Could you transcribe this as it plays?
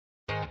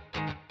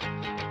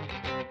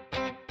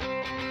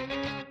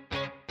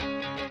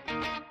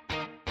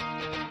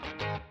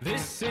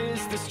This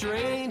is the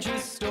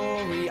strangest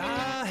story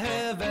I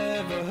have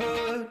ever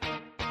heard.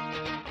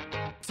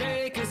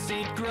 Take a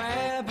seat,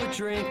 grab a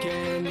drink,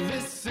 and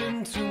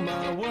listen to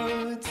my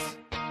words.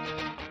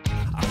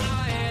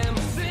 I am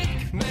a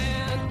sick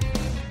man.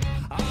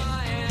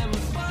 I am a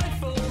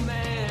spiteful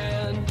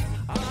man.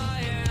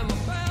 I am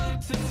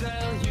about to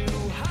tell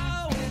you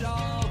how it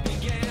all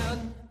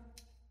began.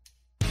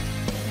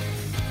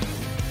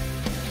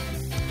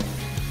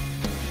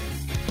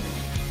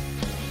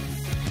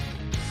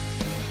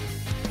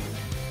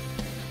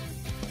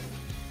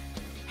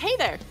 Hey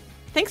there!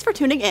 Thanks for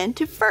tuning in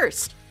to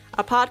First,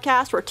 a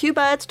podcast where two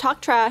buds talk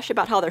trash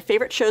about how their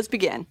favorite shows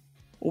begin.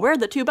 We're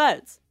the two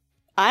buds.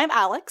 I'm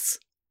Alex.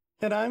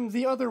 And I'm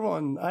the other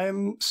one.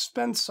 I'm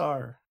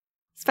Spencer.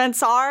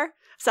 Spencer?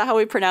 Is that how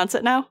we pronounce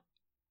it now?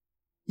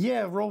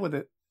 Yeah, roll with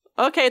it.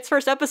 Okay, it's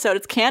first episode.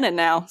 It's canon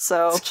now,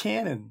 so... It's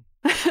canon.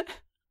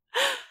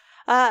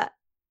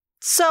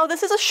 So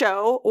this is a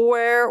show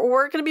where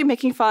we're going to be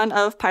making fun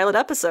of pilot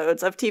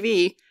episodes of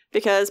TV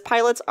because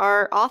pilots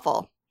are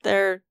awful.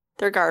 They're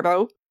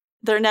garbo.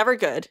 They're never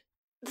good.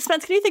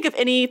 Spence, can you think of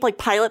any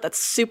pilot that's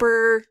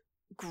super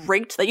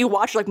great that you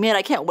watch? You're like, man,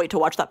 I can't wait to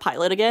watch that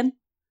pilot again.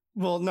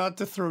 Well, not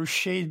to throw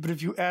shade, but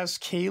if you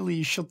ask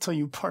Haley, she'll tell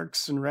you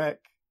Parks and Rec.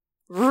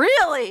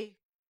 Really?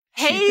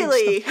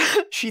 Haley!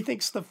 She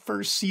thinks the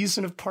first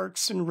season of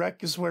Parks and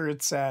Rec is where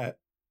it's at.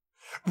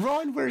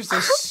 Ron wears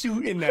a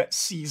suit in that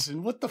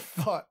season. What the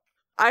fuck?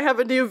 I have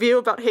a new view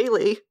about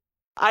Haley.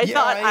 I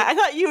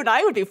thought you and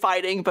I would be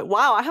fighting, but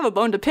wow, I have a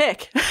bone to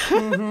pick.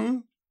 Mm-hmm.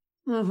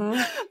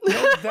 No,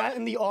 that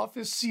in The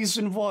Office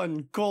season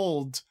 1,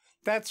 gold.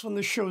 That's when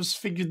the shows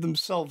figured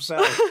themselves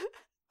out.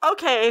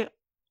 Okay,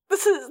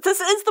 this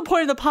is the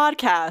point of the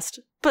podcast,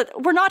 but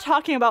we're not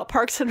talking about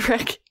Parks and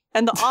Rec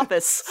and The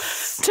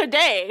Office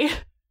today.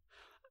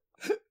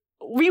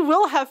 We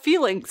will have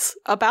feelings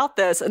about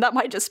this, and that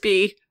might just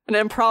be an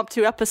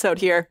impromptu episode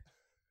here.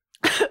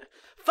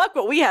 Fuck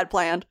what we had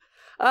planned.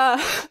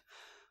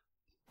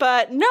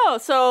 But no,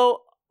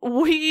 so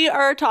we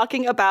are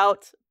talking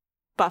about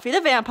Buffy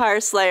the Vampire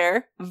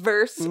Slayer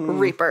versus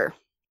Reaper.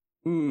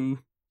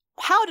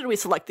 How did we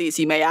select these,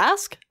 you may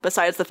ask,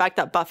 besides the fact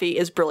that Buffy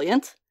is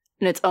brilliant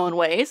in its own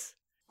ways?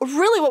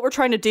 Really what we're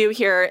trying to do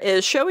here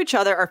is show each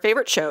other our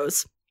favorite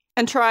shows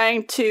and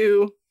trying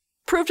to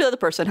prove to the other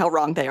person how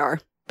wrong they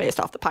are based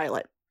off the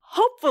pilot.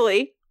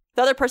 Hopefully,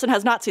 the other person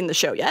has not seen the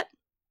show yet.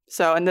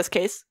 So in this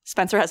case,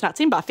 Spencer has not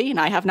seen Buffy, and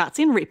I have not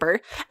seen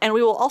Reaper, and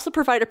we will also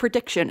provide a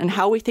prediction on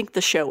how we think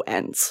the show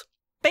ends,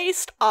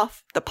 based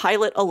off the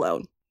pilot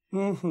alone.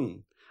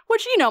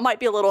 Which, might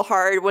be a little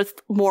hard with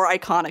more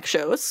iconic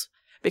shows,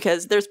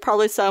 because there's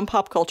probably some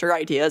pop culture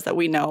ideas that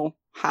we know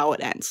how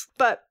it ends.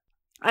 But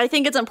I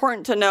think it's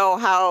important to know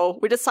how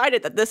we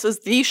decided that this was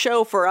the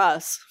show for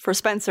us, for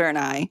Spencer and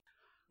I.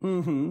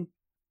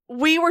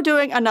 We were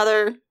doing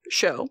another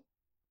show,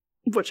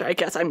 which I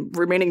guess I'm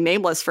remaining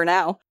nameless for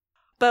now.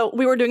 But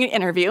we were doing an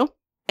interview,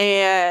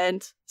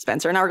 and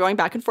Spencer and I were going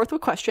back and forth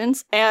with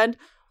questions, and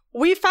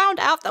we found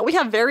out that we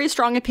have very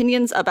strong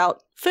opinions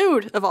about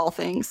food, of all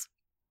things.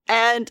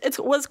 And it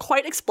was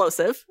quite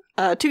explosive.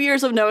 2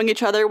 years of knowing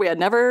each other, we had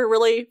never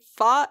really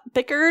fought,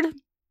 bickered.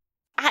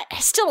 I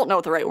still don't know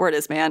what the right word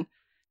is, man.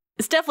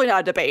 It's definitely not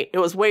a debate. It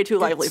was way too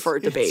lively for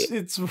a debate.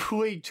 It's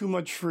way too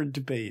much for a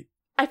debate.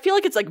 I feel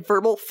like it's like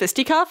verbal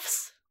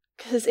fisticuffs,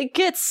 because it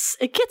gets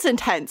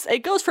intense.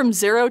 It goes from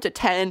 0 to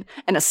 10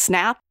 in a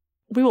snap.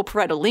 We will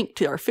provide a link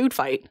to our food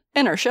fight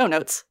in our show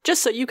notes,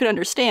 just so you can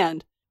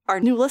understand, our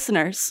new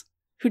listeners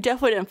who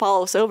definitely didn't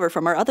follow us over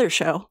from our other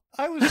show.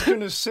 I was going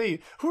to say,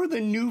 who are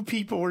the new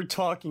people we're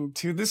talking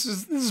to? This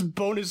is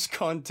bonus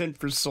content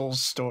for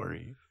Soul's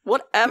story.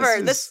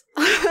 Whatever.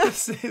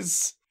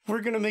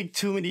 We're going to make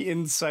too many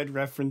inside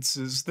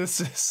references.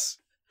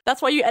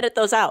 That's why you edit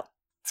those out.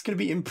 It's going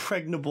to be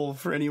impregnable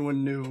for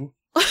anyone new.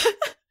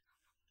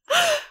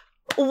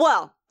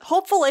 Well,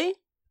 hopefully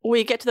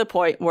we get to the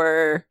point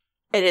where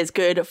it is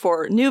good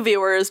for new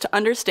viewers to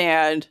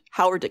understand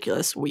how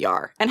ridiculous we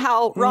are and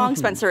how wrong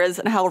Spencer is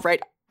and how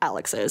right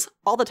Alex is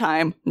all the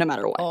time, no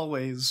matter what.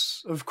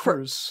 Always, of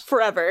course.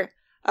 Forever.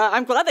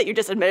 I'm glad that you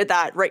just admitted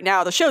that right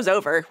now. The show's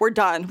over. We're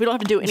done. We don't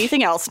have to do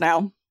anything else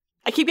now.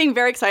 I keep being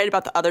very excited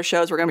about the other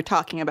shows we're going to be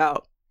talking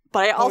about.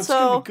 But I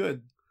also it's gonna be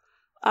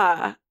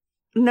good.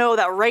 Know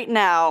that right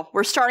now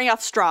we're starting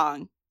off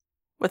strong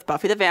with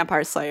Buffy the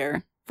Vampire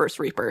Slayer versus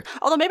Reaper.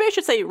 Although maybe I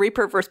should say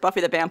Reaper versus Buffy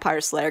the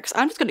Vampire Slayer, because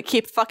I'm just going to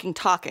keep fucking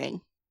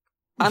talking.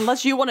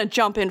 Unless you want to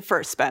jump in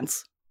first,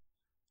 Spence.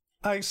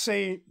 I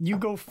say you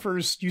go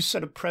first, you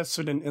set a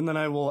precedent, and then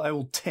I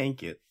will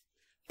tank it.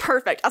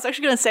 Perfect. I was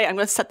actually going to say I'm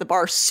going to set the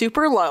bar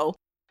super low,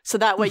 so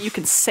that way you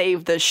can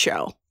save this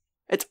show.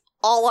 It's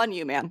all on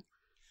you, man.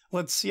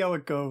 Let's see how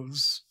it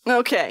goes.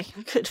 Okay.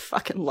 Good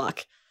fucking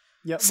luck.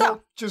 Yeah,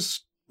 so,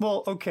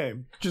 okay.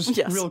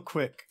 Yes. Real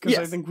quick, because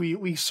Yes. I think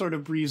we sort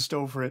of breezed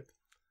over it.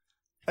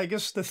 I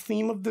guess the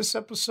theme of this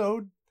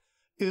episode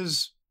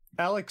is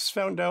Alex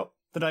found out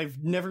that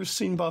I've never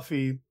seen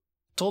Buffy,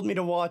 told me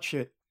to watch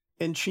it,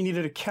 and she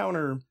needed a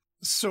counter.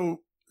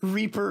 So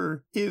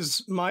Reaper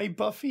is my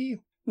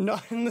Buffy,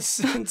 Not in the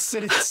sense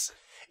that it's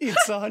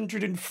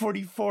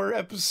 144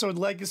 episode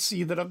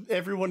legacy that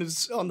everyone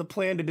is on the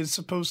planet is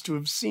supposed to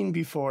have seen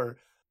before,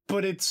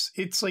 but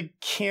it's like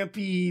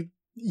campy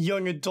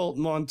young adult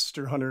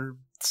Monster Hunter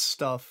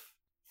stuff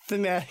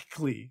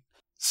thematically,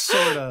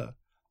 sorta.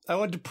 I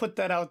wanted to put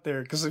that out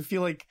there because I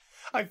feel like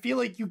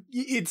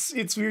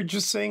it's weird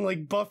just saying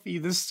like Buffy,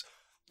 this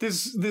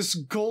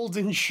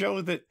golden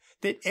show that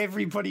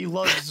everybody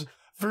loves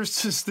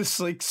versus this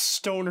like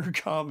stoner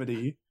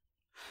comedy.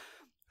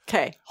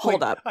 Okay,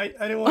 hold up. I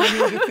didn't want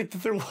anyone to think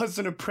that there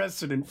wasn't a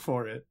precedent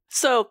for it.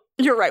 So,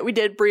 you're right, we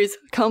did breeze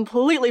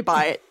completely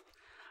by it.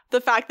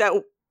 The fact that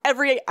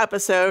every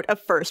episode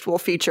of First will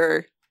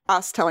feature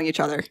us telling each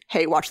other,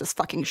 hey, watch this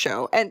fucking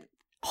show. And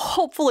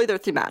hopefully they're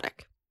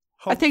thematic.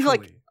 Hopefully. I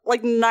think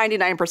like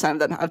 99% of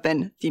them have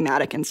been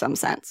thematic in some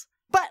sense.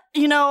 But,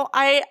 you know,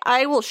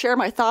 I will share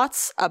my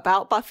thoughts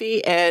about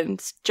Buffy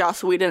and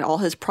Joss Whedon in all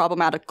his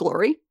problematic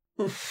glory.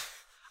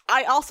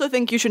 I also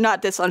think you should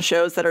not diss on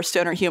shows that are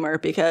stoner humor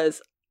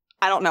because,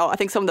 I don't know, I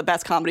think some of the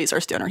best comedies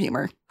are stoner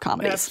humor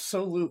comedies.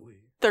 Absolutely.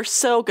 They're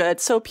so good,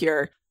 so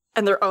pure,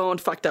 in their own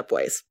fucked up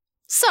ways.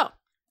 So,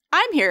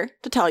 I'm here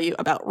to tell you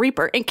about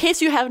Reaper, in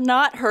case you have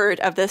not heard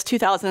of this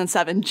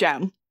 2007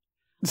 gem,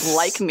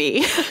 like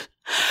me.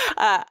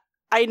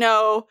 I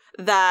know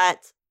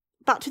that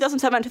about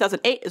 2007,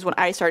 2008 is when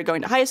I started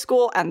going to high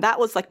school, and that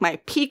was like my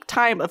peak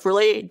time of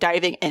really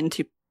diving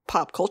into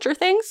pop culture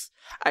things.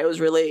 I was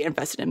really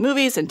invested in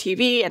movies and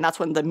TV, and that's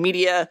when the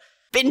media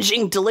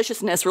binging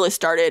deliciousness really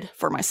started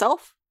for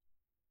myself.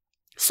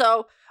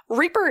 So,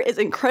 Reaper is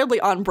incredibly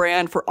on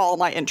brand for all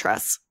my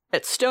interests.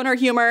 It's stoner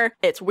humor,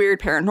 it's weird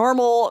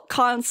paranormal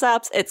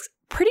concepts, it's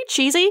pretty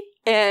cheesy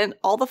in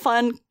all the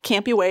fun,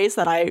 campy ways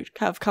that I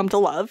have come to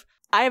love.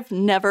 I've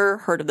never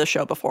heard of the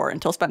show before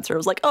until Spencer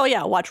was like, oh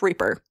yeah, watch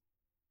Reaper.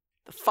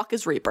 The fuck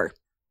is Reaper?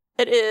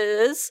 It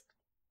is...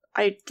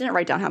 I didn't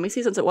write down how many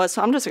seasons it was,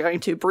 so I'm just going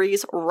to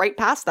breeze right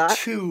past that.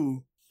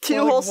 Two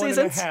whole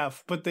seasons.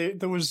 1.5, but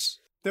there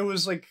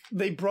was like,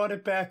 they brought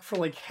it back for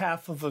like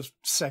half of a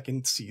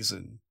second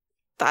season.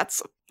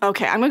 That's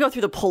okay. I'm gonna go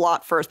through the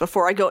plot first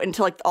before I go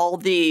into like all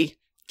the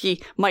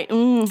my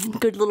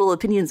good little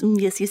opinions.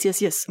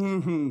 Yes.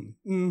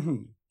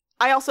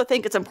 I also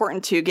think it's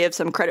important to give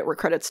some credit where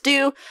credit's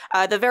due.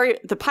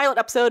 The pilot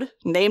episode,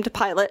 named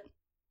Pilot,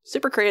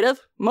 super creative.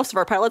 Most of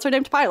our pilots are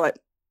named Pilot.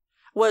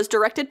 Was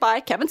directed by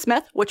Kevin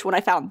Smith, which when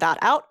I found that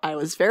out, I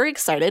was very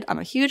excited. I'm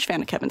a huge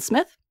fan of Kevin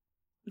Smith.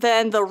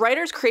 Then the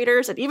writers,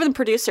 creators, and even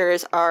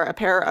producers are a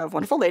pair of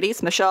wonderful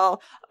ladies.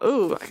 Michelle,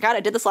 I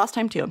did this last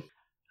time too.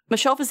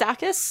 Michelle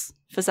Fizakis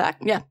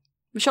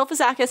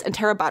and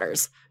Tara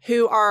Butters,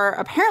 who are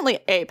apparently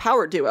a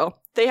power duo.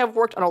 They have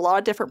worked on a lot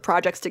of different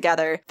projects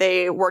together.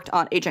 They worked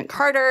on Agent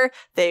Carter.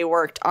 They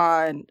worked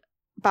on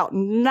about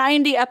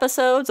 90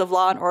 episodes of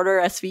Law &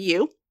 Order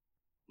SVU.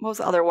 What was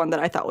the other one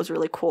that I thought was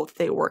really cool that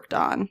they worked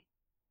on?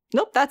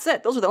 Nope, that's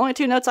it. Those are the only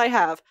two notes I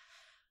have.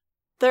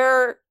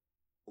 They're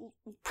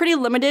pretty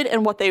limited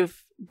in what they've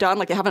done.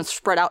 Like, they haven't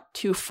spread out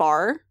too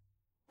far.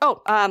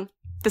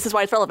 This is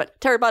why it's relevant.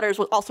 Tara Butters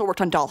also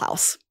worked on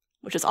Dollhouse,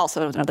 which is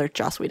also another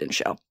Joss Whedon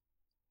show.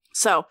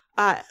 So,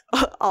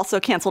 also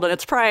canceled in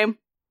its prime.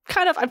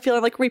 Kind of, I'm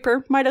feeling like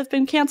Reaper might have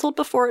been canceled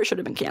before it should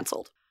have been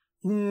canceled.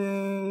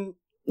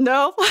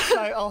 No?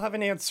 I'll have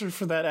an answer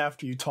for that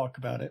after you talk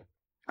about it.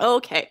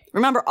 Okay.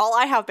 Remember, all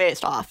I have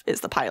based off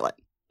is the pilot.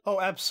 Oh,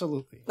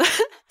 absolutely.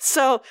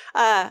 So,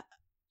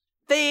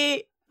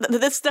 this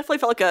definitely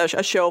felt like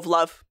a show of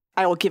love.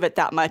 I will give it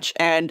that much.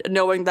 And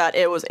knowing that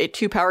it was a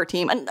two-power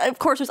team, and of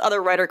course there's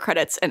other writer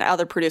credits and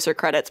other producer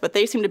credits, but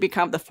they seem to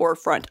become the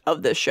forefront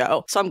of this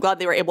show. So I'm glad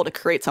they were able to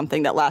create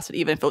something that lasted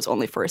even if it was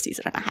only for a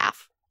season and a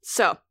half.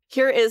 So,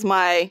 here is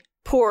my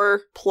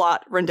poor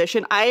plot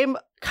rendition. I'm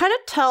kind of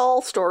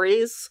tell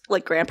stories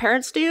like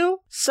grandparents do.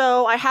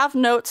 So I have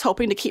notes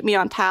hoping to keep me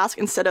on task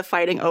instead of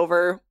fighting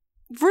over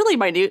really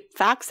minute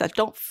facts that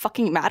don't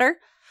fucking matter.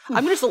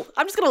 I'm just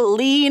going to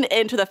lean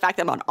into the fact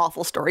that I'm an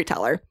awful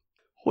storyteller,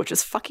 which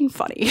is fucking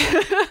funny.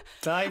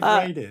 Dive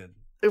right in.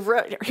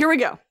 Here we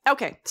go.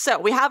 Okay, so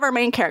we have our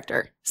main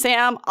character,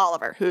 Sam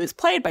Oliver, who is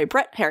played by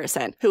Brett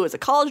Harrison, who is a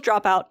college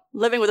dropout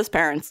living with his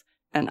parents.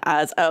 And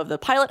as of the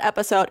pilot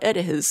episode, it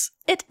is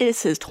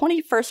his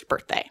 21st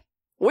birthday.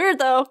 Weird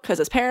though, because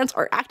his parents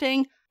are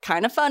acting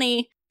kind of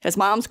funny. His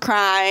mom's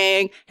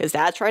crying, his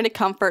dad's trying to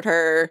comfort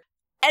her.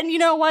 And you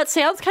know what?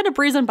 Sam's kind of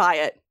breezing by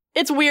it.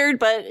 It's weird,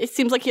 but it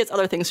seems like he has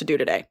other things to do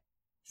today.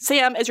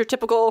 Sam is your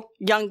typical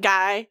young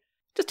guy.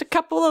 Just a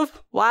couple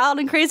of wild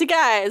and crazy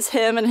guys.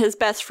 Him and his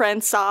best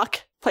friend,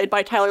 Sock, played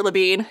by Tyler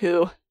Labine,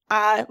 who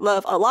I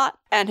love a lot.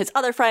 And his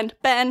other friend,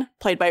 Ben,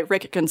 played by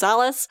Rick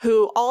Gonzalez,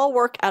 who all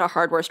work at a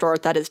hardware store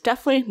that is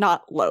definitely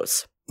not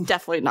Lowe's.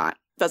 Definitely not.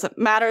 Doesn't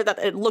matter that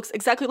it looks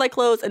exactly like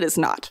Lowe's, it is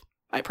not.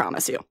 I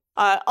promise you.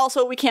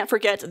 Also, we can't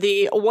forget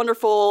the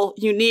wonderful,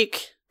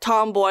 unique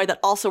tomboy that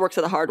also works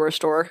at the hardware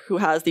store, who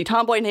has the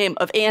tomboy name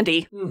of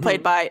Andy,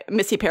 played by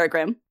Missy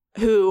Peregrine,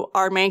 who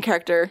our main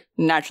character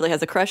naturally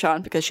has a crush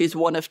on because she's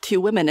one of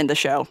two women in the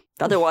show.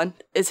 The other one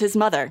is his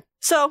mother.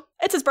 So,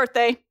 it's his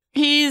birthday.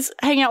 he's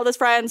hanging out with his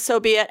friends, so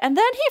be it. And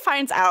then he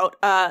finds out,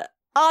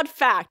 odd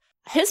fact,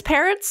 his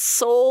parents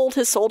sold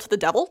his soul to the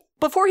devil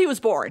before he was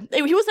born.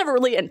 He was never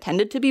really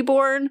intended to be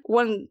born.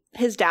 When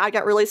his dad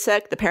got really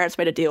sick, the parents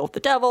made a deal with the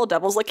devil.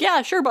 Devil's like,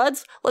 yeah, sure,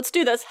 buds, let's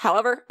do this.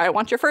 However, I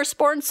want your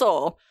firstborn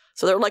soul.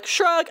 So they're like,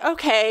 shrug,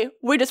 okay,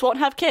 we just won't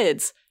have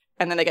kids.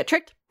 And then they get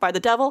tricked by the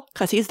devil,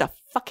 because he's the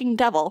fucking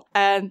devil,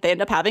 and they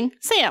end up having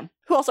Sam,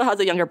 who also has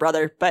a younger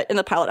brother, but in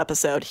the pilot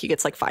episode, he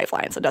gets like 5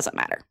 lines, so it doesn't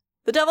matter.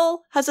 The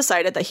devil has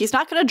decided that he's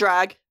not going to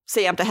drag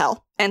Sam to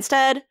hell.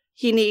 Instead,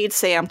 he needs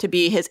Sam to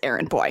be his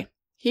errand boy.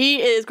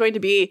 He is going to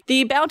be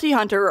the bounty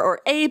hunter,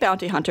 or a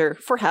bounty hunter,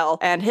 for hell,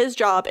 and his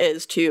job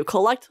is to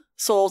collect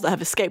souls that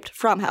have escaped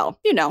from hell.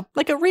 You know,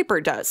 like a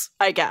Reaper does,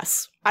 I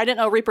guess. I didn't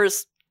know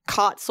Reapers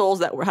caught souls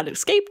that had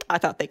escaped. I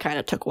thought they kind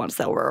of took ones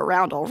that were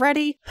around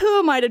already. Who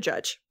am I to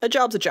judge? A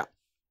job's a job.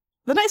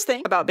 The nice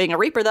thing about being a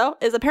Reaper, though,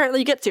 is apparently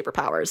you get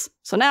superpowers.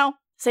 So now,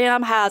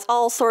 Sam has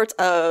all sorts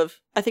of,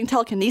 I think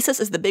telekinesis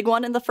is the big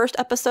one in the first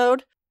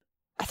episode.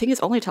 I think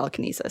it's only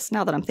telekinesis,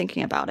 now that I'm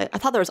thinking about it. I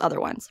thought there was other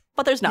ones,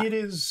 but there's not. It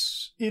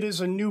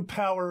is a new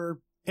power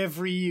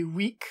every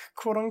week,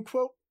 quote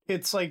unquote.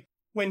 It's like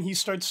when he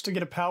starts to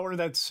get a power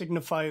that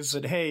signifies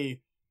that,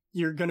 hey,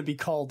 you're going to be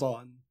called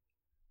on.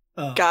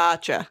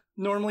 Gotcha.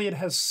 Normally it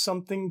has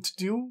something to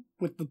do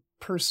with the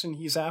person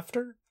he's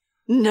after.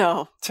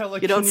 No,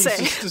 telekinesis you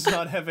don't say. Does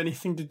not have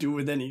anything to do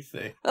with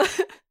anything.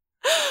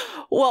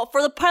 Well,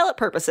 for the pilot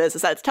purposes,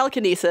 is that it's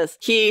telekinesis.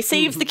 He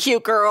saves the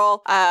cute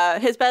girl.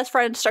 His best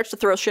friend starts to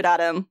throw shit at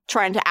him,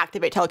 trying to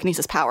activate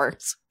telekinesis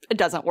powers. It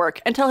doesn't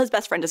work until his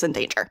best friend is in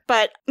danger.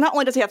 But not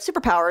only does he have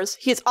superpowers,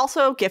 he is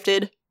also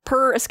gifted,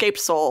 per escaped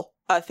soul,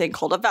 a thing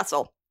called a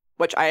vessel,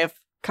 which I have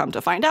come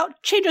to find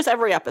out changes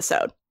every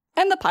episode.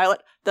 In the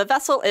pilot, the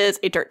vessel is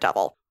a dirt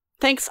devil.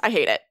 Thanks, I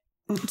hate it.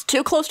 It's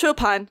too close to a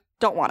pun,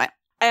 don't want it.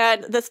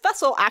 And this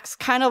vessel acts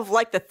kind of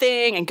like the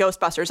Thing in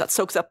Ghostbusters that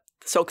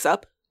soaks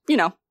up, you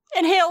know,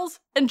 inhales,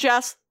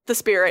 ingests the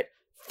spirit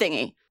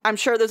thingy. I'm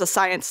sure there's a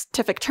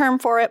scientific term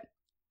for it.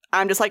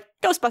 I'm just like,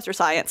 Ghostbuster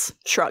science,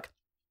 shrug.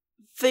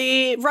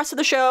 The rest of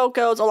the show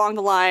goes along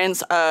the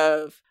lines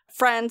of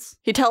friends.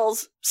 He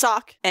tells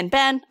Sock and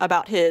Ben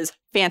about his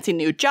fancy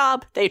new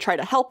job. They try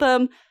to help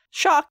him.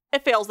 Shock,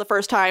 it fails the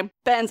first time.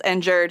 Ben's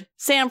injured.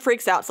 Sam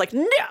freaks out. It's like,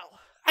 no,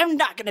 I'm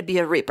not going to be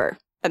a Reaper.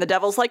 And the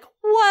devil's like,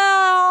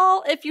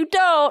 well, if you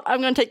don't,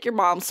 I'm going to take your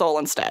mom's soul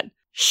instead.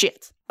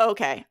 Shit.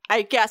 Okay,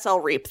 I guess I'll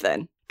reap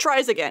then.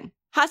 Tries again.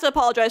 Has to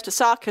apologize to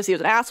Sock because he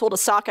was an asshole to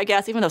Sock, I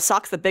guess, even though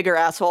Sock's the bigger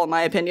asshole in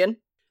my opinion.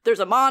 There's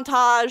a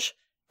montage.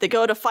 They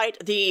go to fight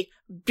the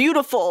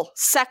beautiful,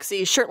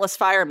 sexy, shirtless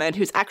fireman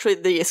who's actually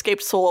the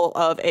escaped soul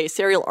of a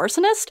serial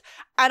arsonist.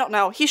 I don't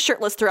know. He's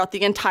shirtless throughout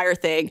the entire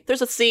thing.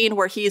 There's a scene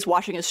where he's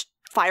washing his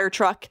fire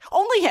truck.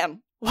 Only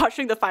him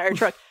washing the fire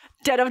truck.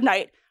 Dead of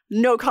night.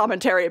 No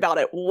commentary about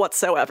it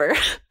whatsoever.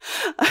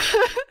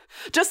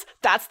 Just,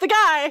 that's the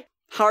guy.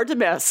 Hard to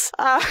miss.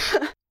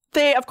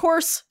 They, of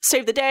course,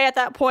 save the day at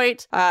that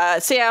point.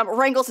 Sam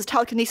wrangles his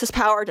telekinesis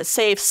power to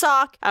save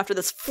Sock after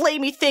this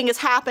flamey thing is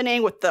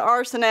happening with the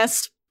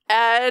arsonist.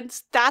 And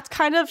that's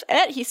kind of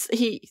it.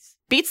 He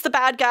beats the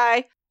bad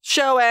guy.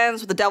 Show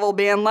ends with the devil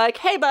being like,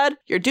 hey, bud,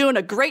 you're doing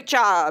a great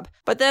job.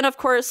 But then, of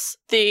course,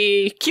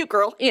 the cute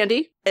girl,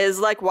 Andy, is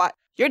like, what?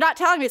 You're not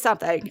telling me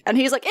something. And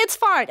he's like, it's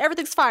fine.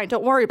 Everything's fine.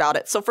 Don't worry about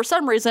it. So for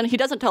some reason, he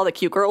doesn't tell the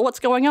cute girl what's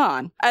going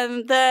on.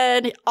 And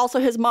then also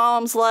his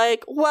mom's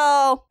like,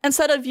 well,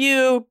 instead of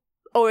you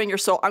owing your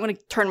soul, I'm going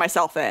to turn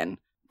myself in.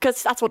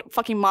 Because that's what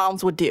fucking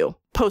moms would do.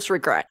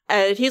 Post-regret.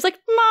 And he's like,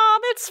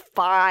 Mom, it's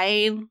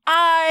fine.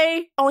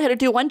 I only had to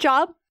do one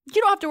job.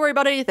 You don't have to worry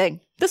about anything.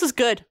 This is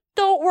good.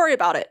 Don't worry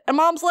about it. And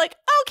Mom's like,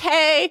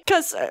 okay.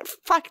 Because,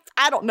 fuck,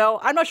 I don't know.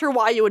 I'm not sure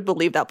why you would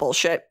believe that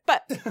bullshit.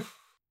 But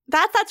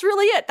that's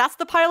really it. That's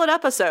the pilot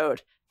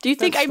episode. Do you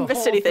think I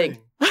missed anything?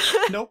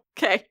 Nope.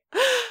 Okay.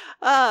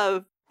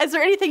 Is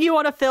there anything you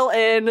want to fill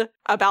in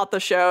about the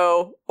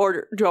show?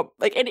 Or do you,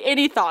 like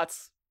any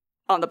thoughts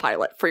on the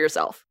pilot for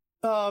yourself?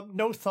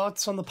 No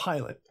thoughts on the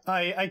pilot.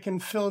 I can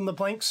fill in the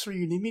blanks where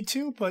you need me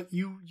to, but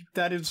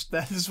that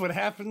is what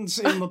happens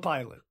in the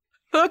pilot.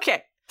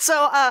 Okay.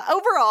 So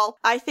overall,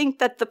 I think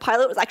that the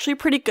pilot was actually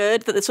pretty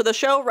good. So the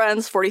show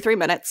runs 43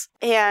 minutes,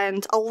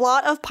 and a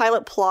lot of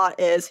pilot plot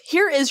is,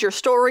 here is your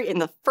story in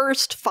the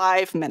first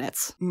 5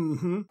 minutes,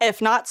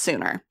 if not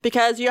sooner,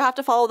 because you have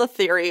to follow the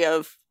theory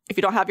of, if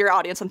you don't have your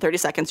audience in 30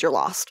 seconds, you're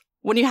lost.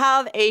 When you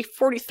have a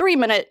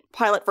 43-minute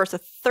pilot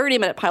versus a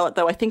 30-minute pilot,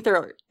 though, I think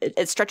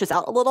it stretches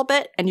out a little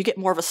bit, and you get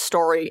more of a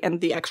story in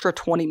the extra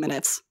 20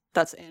 minutes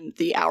that's in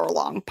the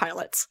hour-long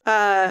pilots.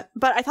 But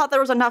I thought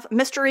there was enough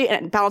mystery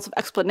and balance of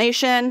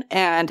explanation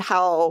and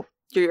how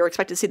you're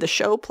expected to see the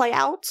show play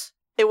out.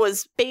 It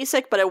was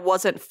basic, but it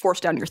wasn't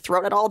forced down your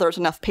throat at all. There was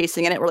enough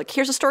pacing in it. We're like,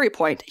 here's a story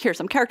point. Here's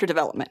some character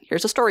development.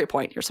 Here's a story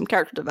point. Here's some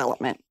character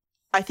development.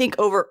 I think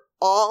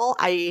overall,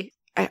 I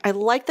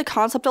like the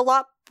concept a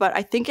lot, but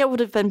I think it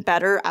would have been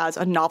better as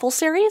a novel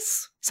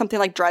series. Something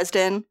like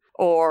Dresden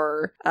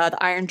or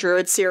the Iron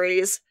Druid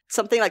series.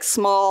 Something like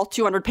small,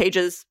 200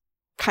 pages,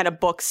 kind of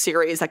book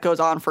series that goes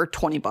on for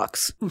 20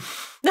 bucks.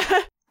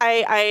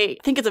 I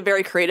think it's a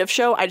very creative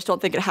show. I just don't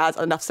think it has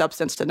enough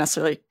substance to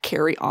necessarily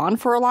carry on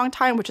for a long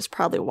time, which is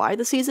probably why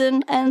the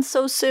season ends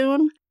so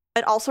soon.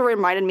 It also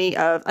reminded me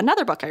of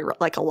another book I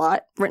like a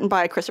lot, written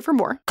by Christopher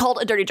Moore, called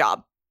A Dirty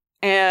Job.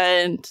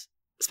 And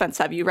Spence,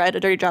 have you read A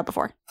Dirty Job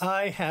before?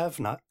 I have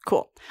not.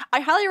 Cool. I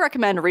highly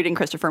recommend reading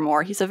Christopher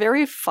Moore. He's a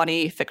very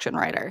funny fiction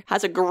writer.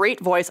 Has a great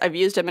voice. I've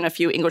used him in a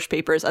few English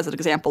papers as an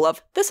example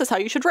of this is how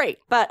you should write.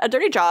 But A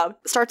Dirty Job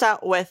starts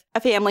out with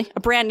a family, a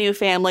brand new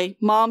family.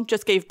 Mom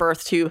just gave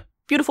birth to a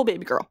beautiful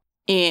baby girl.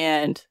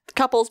 And the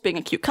couple's being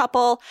a cute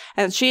couple.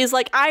 And she's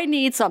like, I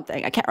need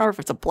something. I can't remember if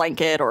it's a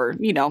blanket or,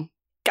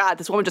 God,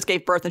 this woman just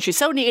gave birth and she's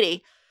so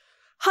needy.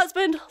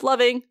 Husband,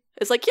 loving,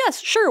 is like,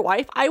 yes, sure,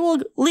 wife, I will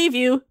leave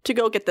you to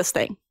go get this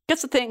thing.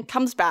 Gets the thing,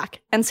 comes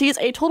back, and sees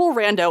a total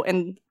rando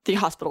in the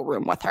hospital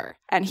room with her.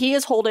 And he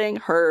is holding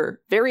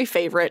her very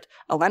favorite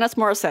Alanis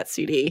Morissette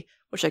CD,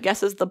 which I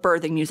guess is the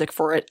birthing music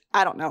for it.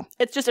 I don't know.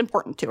 It's just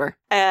important to her.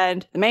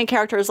 And the main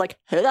character is like,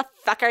 who the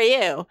fuck are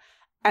you?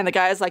 And the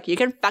guy is like, you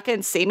can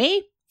fucking see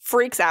me?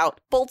 Freaks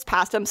out, bolts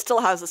past him,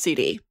 still has the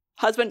CD.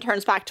 Husband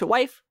turns back to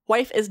wife.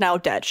 Wife is now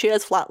dead. She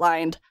has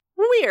flatlined.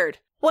 Weird.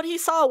 What he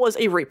saw was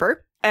a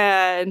Reaper.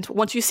 And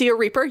once you see a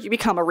Reaper, you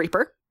become a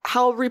Reaper.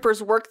 How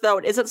Reapers work, though,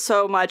 it isn't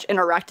so much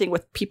interacting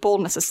with people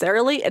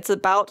necessarily. It's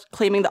about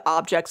claiming the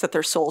objects that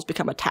their souls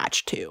become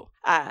attached to.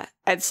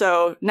 And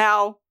so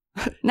now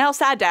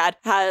Sad Dad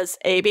has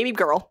a baby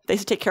girl they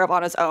have to take care of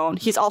on his own.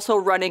 He's also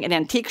running an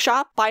antique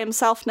shop by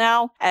himself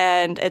now.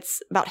 And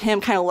it's about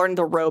him kind of learning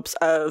the ropes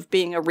of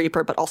being a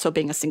Reaper, but also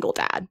being a single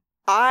dad.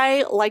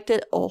 I liked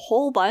it a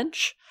whole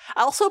bunch.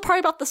 Also, probably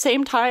about the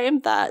same time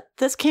that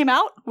this came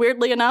out,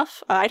 weirdly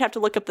enough. I'd have to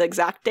look up the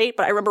exact date,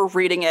 but I remember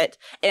reading it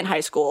in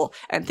high school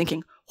and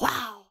thinking,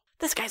 wow,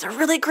 this guy's a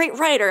really great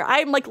writer.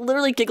 I'm like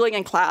literally giggling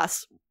in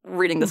class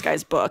reading this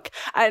guy's book.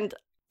 And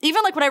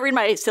even like when I read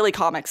my silly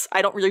comics,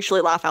 I don't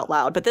usually laugh out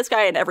loud, but this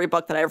guy in every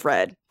book that I've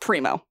read,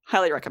 primo,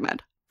 highly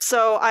recommend.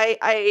 So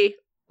I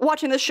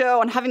watching this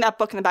show and having that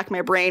book in the back of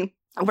my brain,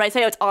 when I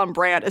say it's on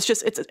brand, it's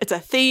just, it's a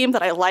theme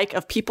that I like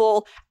of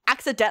people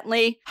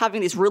accidentally having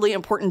these really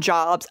important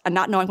jobs and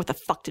not knowing what the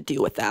fuck to do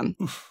with them.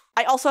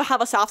 I also have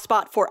a soft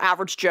spot for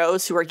average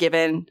Joes who are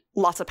given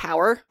lots of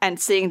power and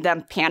seeing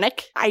them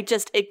panic.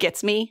 It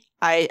gets me.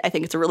 I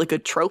think it's a really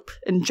good trope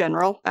in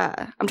general.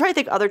 I'm trying to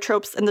think of other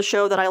tropes in the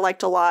show that I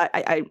liked a lot.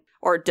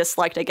 Or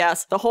disliked, I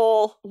guess. The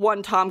whole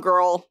one Tom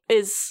girl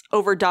is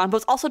overdone, but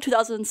it's also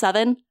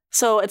 2007.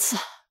 So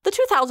the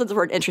 2000s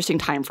were an interesting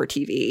time for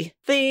TV.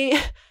 They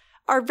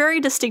are very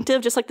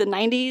distinctive, just like the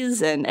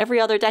 90s and every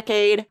other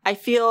decade. I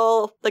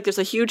feel like there's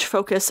a huge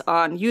focus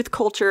on youth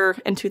culture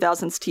in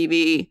 2000s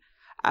TV.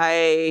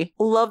 I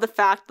love the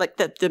fact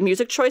that the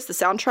music choice, the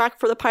soundtrack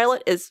for the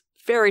pilot is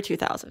very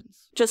 2000s.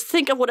 Just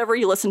think of whatever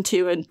you listened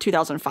to in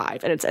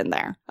 2005 and it's in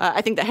there.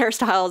 I think the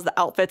hairstyles, the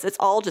outfits, it's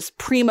all just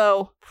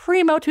primo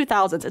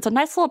 2000s. It's a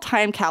nice little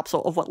time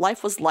capsule of what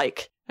life was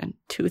like in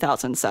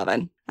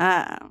 2007.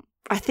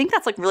 I think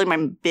that's like really my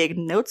big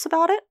notes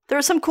about it. There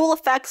were some cool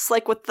effects,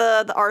 like with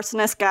the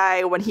arsonist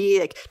guy when he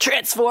like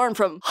transformed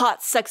from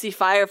hot, sexy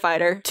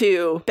firefighter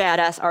to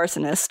badass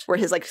arsonist, where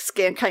his like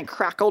skin kind of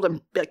crackled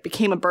and like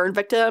became a burn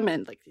victim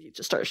and like he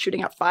just started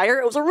shooting out fire.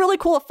 It was a really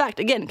cool effect,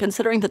 again,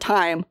 considering the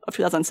time of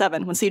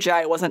 2007 when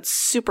CGI wasn't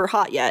super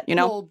hot yet, you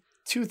know? Well,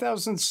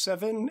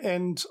 2007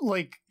 and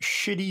like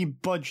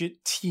shitty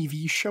budget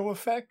TV show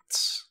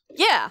effects.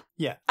 Yeah.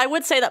 Yeah. I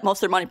would say that most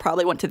of their money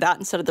probably went to that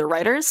instead of their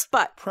writers,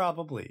 but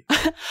probably.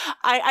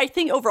 I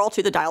think overall,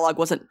 too, the dialogue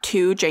wasn't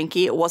too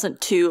janky. It wasn't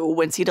too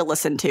wincy to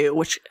listen to,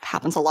 which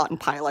happens a lot in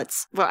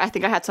pilots. But I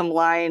think I had some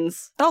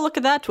lines. Oh, look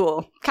at that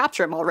tool.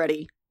 Capture him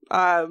already.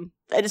 And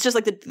it's just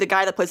like the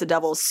guy that plays the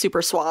devil is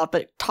super suave,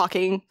 but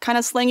talking kind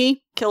of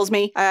slingy. Kills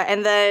me.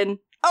 And then,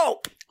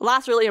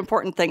 last really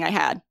important thing I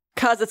had.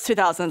 Because it's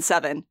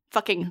 2007.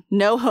 Fucking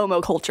no homo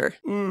culture.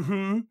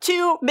 Mm-hmm.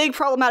 Two big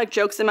problematic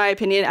jokes, in my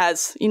opinion,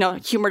 as,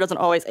 humor doesn't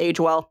always age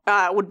well,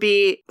 would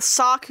be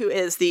Sock, who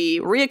is the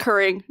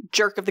reoccurring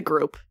jerk of the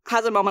group,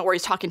 has a moment where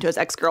he's talking to his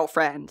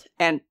ex-girlfriend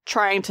and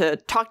trying to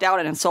talk down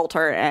and insult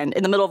her, and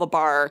in the middle of a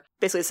bar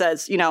basically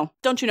says,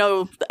 don't you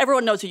know,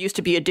 everyone knows you used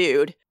to be a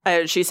dude.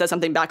 And she says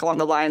something back along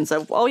the lines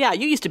of, oh yeah,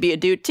 you used to be a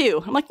dude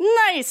too. I'm like,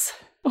 nice!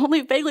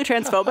 Only vaguely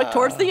transphobic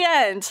towards the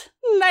end.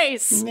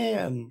 Nice.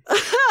 Man.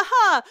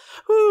 The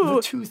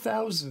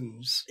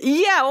 2000s.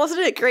 Yeah, wasn't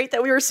it great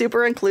that we were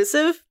super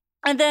inclusive?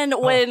 And then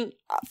when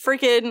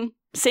freaking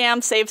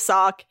Sam saves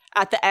Sock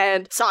at the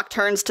end, Sock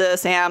turns to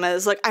Sam and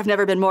is like, I've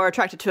never been more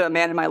attracted to a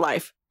man in my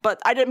life. But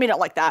I didn't mean it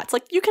like that. It's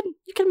like, you can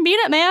mean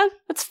it, man.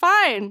 It's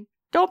fine.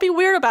 Don't be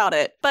weird about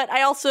it. But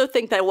I also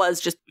think that was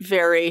just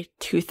very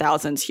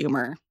 2000s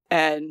humor.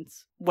 And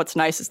what's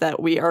nice is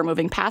that we are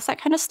moving past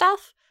that kind of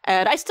stuff.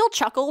 And I still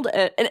chuckled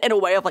in a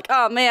way of like,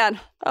 oh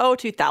man,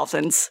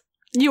 2000s,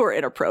 you were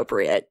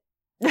inappropriate.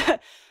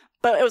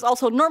 But it was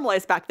also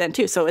normalized back then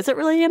too, so is it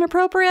really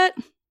inappropriate?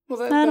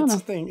 Well, that's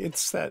the thing.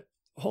 It's that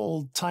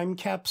whole time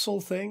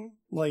capsule thing.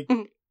 Like,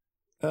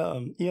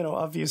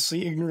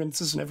 Obviously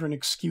ignorance is never an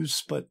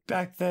excuse, but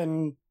back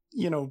then,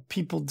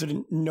 people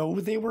didn't know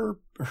they were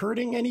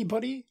hurting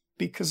anybody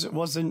because it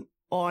wasn't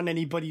on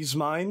anybody's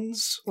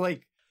minds.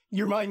 Like,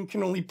 your mind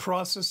can only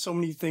process so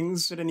many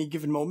things at any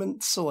given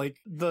moment. So, like,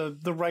 the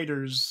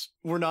writers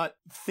were not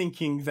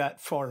thinking that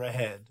far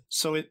ahead.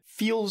 So it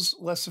feels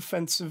less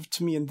offensive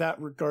to me in that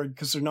regard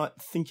because they're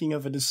not thinking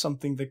of it as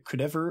something that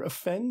could ever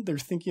offend. They're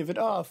thinking of it,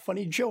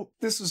 funny joke.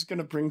 This is going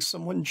to bring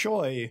someone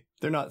joy.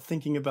 They're not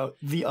thinking about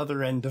the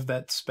other end of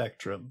that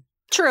spectrum.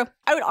 True.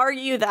 I would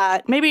argue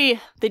that maybe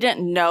they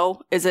didn't know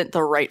isn't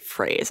the right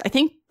phrase. I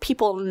think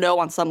people know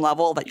on some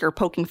level that you're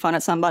poking fun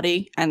at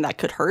somebody and that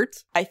could hurt.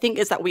 I think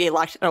is that we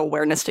lacked an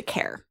awareness to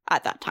care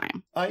at that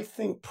time. I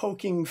think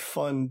poking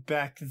fun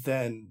back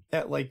then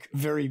at like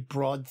very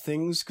broad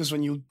things, because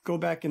when you go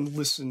back and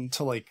listen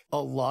to like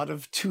a lot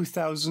of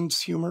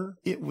 2000s humor,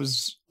 it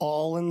was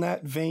all in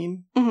that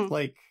vein. Mm-hmm.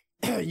 Like,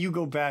 you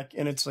go back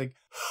and it's like,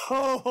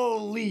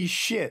 holy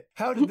shit,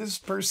 how did this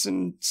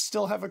person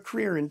still have a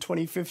career in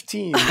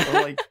 2015? Or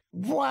like,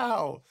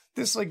 wow,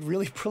 this like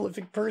really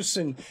prolific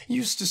person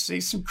used to say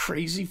some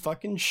crazy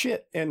fucking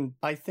shit. And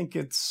I think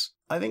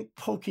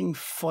poking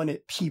fun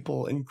at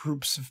people and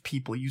groups of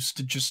people used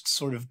to just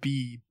sort of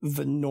be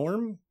the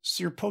norm.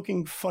 So you're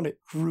poking fun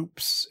at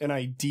groups and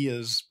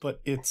ideas,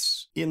 but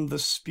it's in the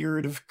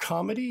spirit of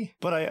comedy.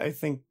 But I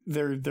think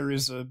there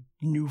is a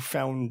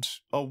newfound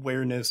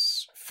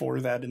awareness for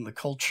that in the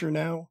culture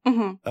now.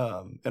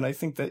 Mm-hmm. And I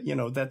think that,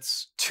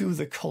 that's to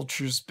the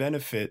culture's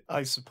benefit,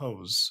 I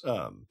suppose.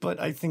 But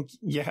I think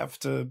you have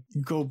to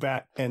go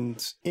back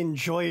and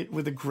enjoy it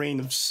with a grain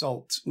of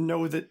salt.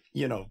 Know that,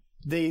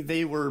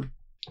 they were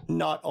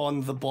not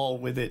on the ball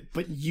with it,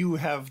 but you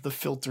have the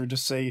filter to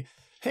say,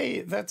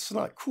 hey, that's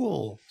not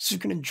cool. So you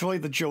can enjoy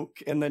the joke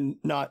and then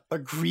not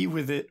agree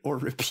with it or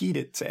repeat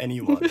it to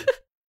anyone.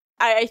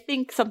 I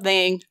think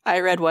something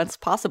I read once,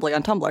 possibly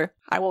on Tumblr.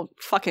 I won't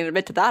fucking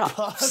admit to that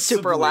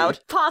super loud.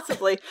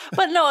 Possibly.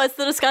 But no, it's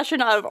the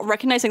discussion of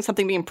recognizing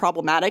something being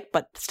problematic,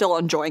 but still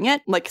enjoying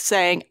it. Like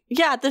saying,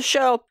 yeah, this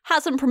show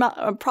has some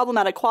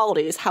problematic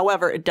qualities.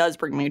 However, it does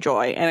bring me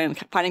joy. And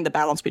finding the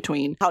balance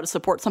between how to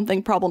support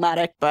something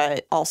problematic,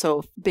 but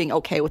also being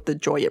okay with the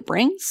joy it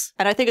brings.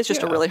 And I think it's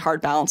just a really hard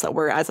balance that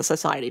we're, as a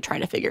society,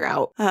 trying to figure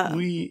out.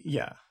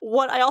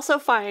 What I also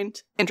find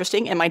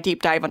interesting in my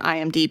deep dive on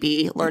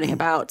IMDb, learning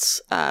about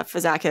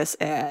Fizakis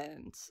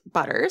and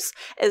Butters,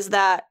 is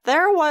that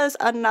there was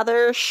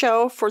another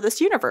show for this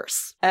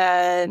universe,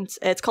 and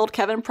it's called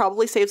Kevin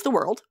Probably Saves the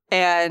World,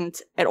 and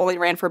it only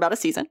ran for about a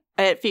season.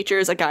 It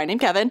features a guy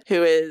named Kevin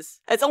who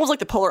it's almost like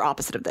the polar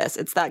opposite of this.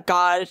 It's that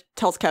God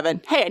tells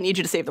Kevin, hey, I need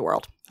you to save the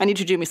world. I need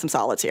you to do me some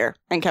solids here.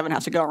 And Kevin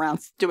has to go around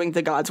doing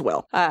the God's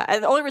will.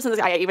 And the only reason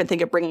I even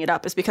think of bringing it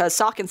up is because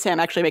Sock and Sam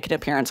actually make an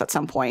appearance at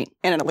some point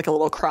in like a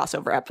little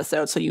crossover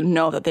episode, so you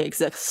know that they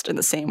exist in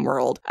the same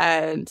world.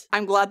 And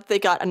I'm glad that they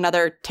got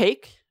another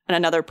take and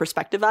another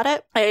perspective at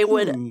it. I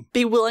would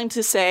be willing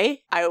to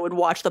say I would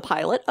watch the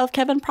pilot of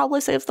Kevin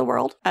Probably Saves the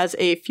World as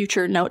a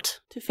future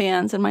note to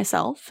fans and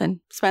myself.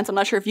 And Spence, I'm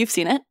not sure if you've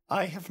seen it.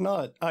 I have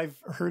not. I've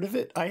heard of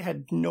it. I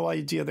had no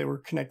idea they were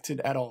connected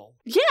at all.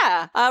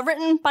 Yeah.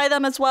 Written by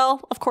them as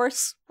well, of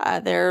course.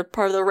 They're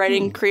part of the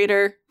writing,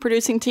 creator,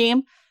 producing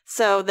team.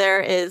 So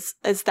there is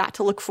that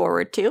to look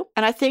forward to.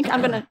 And I think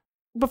I'm going to,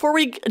 before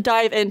we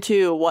dive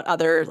into what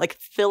other like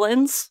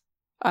fill-ins,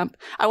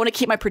 I want to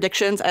keep my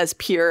predictions as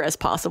pure as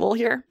possible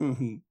here.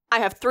 Mm-hmm. I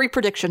have 3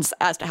 predictions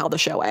as to how the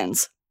show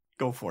ends.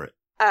 Go for it.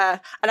 And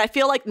I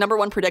feel like number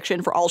one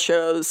prediction for all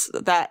shows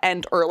that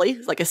end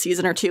early, like a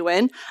season or 2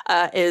 in,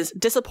 is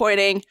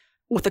disappointing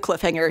with a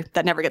cliffhanger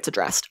that never gets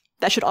addressed.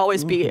 That should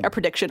always be a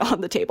prediction on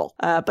the table.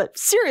 But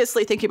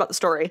seriously, thinking about the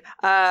story,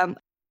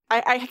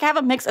 I have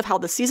a mix of how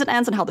the season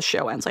ends and how the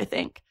show ends, I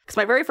think. Because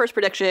my very first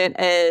prediction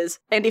is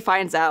Andy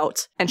finds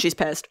out and she's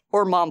pissed,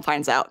 or Mom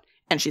finds out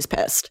and she's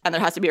pissed. And there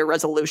has to be a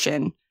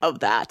resolution of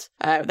that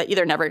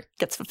either never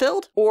gets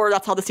fulfilled, or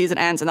that's how the season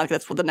ends, and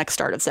that's what the next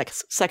start of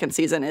second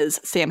season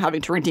is, Sam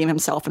having to redeem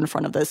himself in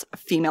front of this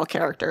female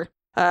character.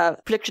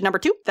 Prediction number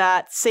 2,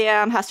 that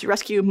Sam has to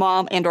rescue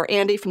Mom and or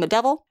Andy from the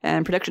devil.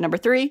 And prediction number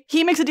 3,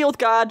 he makes a deal with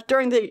God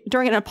during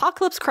an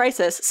apocalypse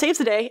crisis, saves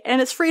the day,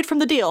 and is freed from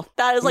the deal.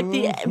 That is like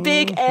the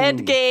big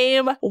end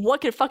game.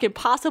 What could fucking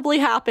possibly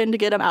happen to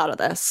get him out of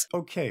this?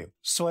 Okay,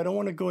 so I don't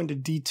want to go into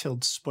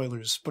detailed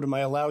spoilers, but am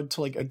I allowed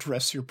to like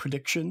address your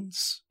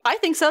predictions? I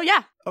think so,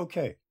 yeah.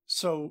 Okay,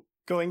 so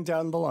going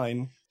down the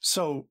line.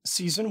 So,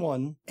 season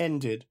 1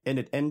 ended, and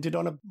it ended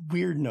on a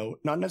weird note.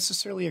 Not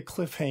necessarily a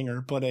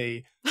cliffhanger, but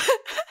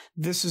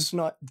this is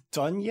not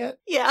done yet.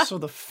 Yeah. So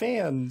the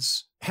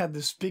fans had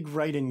this big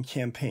write-in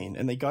campaign,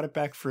 and they got it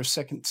back for a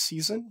second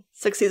season.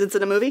 6 seasons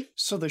in a movie?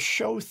 So the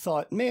show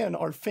thought, man,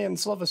 our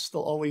fans love us,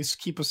 they'll always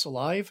keep us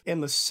alive.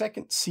 And the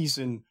second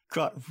season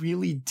got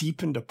really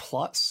deep into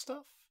plot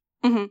stuff,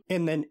 and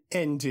then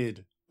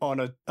ended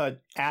on a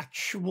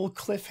actual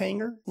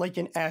cliffhanger, like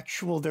an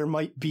actual there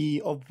might be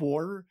a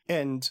war,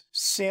 and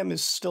Sam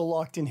is still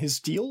locked in his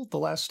deal. The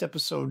last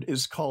episode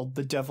is called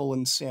The Devil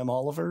and Sam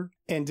Oliver,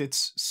 and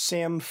it's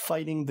Sam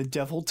fighting the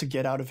devil to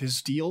get out of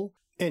his deal,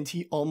 and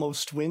he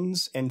almost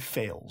wins and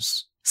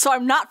fails. So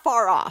I'm not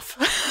far off.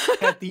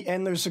 At the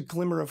end, there's a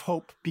glimmer of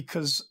hope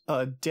because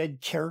a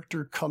dead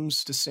character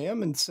comes to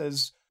Sam and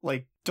says,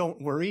 like,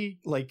 don't worry,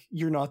 like,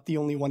 you're not the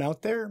only one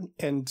out there.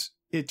 And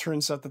it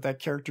turns out that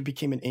character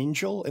became an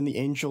angel, and the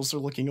angels are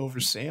looking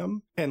over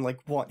Sam and,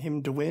 like, want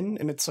him to win.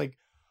 And it's like,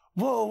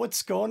 whoa,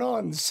 what's going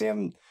on?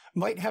 Sam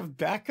might have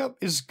backup?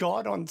 Is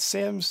God on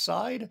Sam's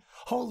side?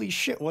 Holy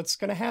shit, what's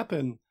going to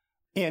happen?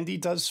 Andy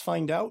does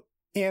find out.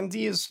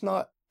 Andy is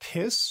not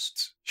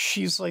pissed.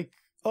 She's like,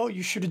 oh,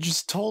 you should have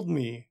just told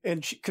me.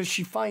 And because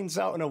she finds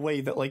out in a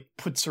way that, like,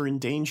 puts her in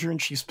danger,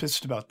 and she's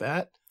pissed about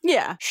that.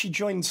 Yeah. She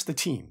joins the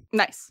team.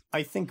 Nice.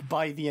 I think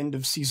by the end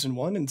of season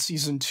 1 and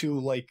season 2,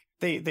 like,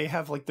 they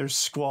have, like, their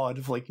squad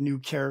of, like, new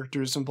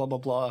characters and blah, blah,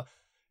 blah.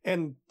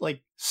 And,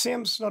 like,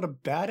 Sam's not a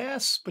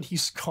badass, but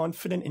he's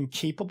confident and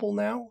capable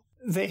now.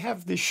 They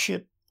have this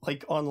shit,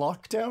 like, on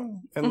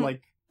lockdown, and,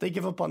 like, they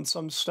give up on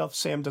some stuff.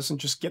 Sam doesn't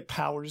just get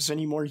powers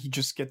anymore. He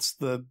just gets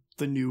the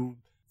new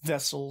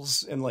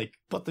vessels, and, like,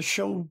 but the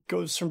show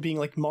goes from being,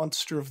 like,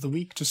 monster of the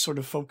week to sort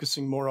of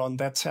focusing more on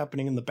that's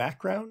happening in the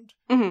background,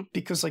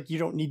 because, like, you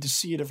don't need to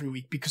see it every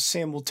week because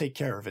Sam will take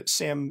care of it.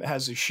 Sam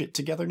has his shit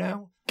together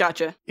now.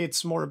 Gotcha.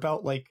 It's more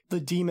about, like, the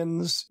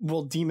demons.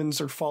 Well,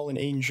 demons are fallen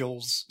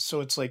angels,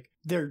 so it's like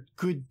they're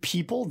good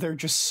people. They're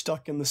just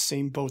stuck in the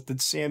same boat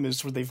that Sam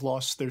is, where they've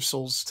lost their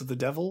souls to the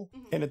devil,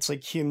 and it's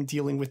like him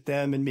dealing with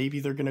them, and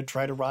maybe they're gonna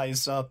try to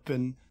rise up.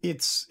 And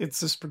it's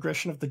this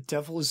progression of the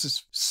devil is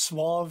this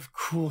suave,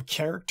 cool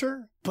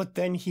character, but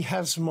then he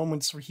has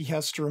moments where he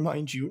has to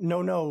remind you,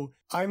 no,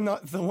 I'm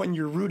not the one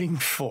you're rooting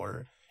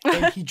for.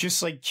 And he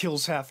just, like,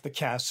 kills half the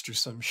cast or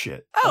some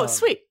shit. Oh,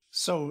 sweet.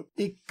 So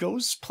it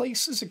goes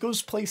places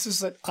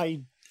that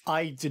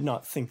I did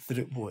not think that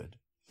it would.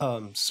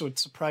 So it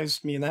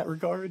surprised me in that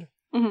regard.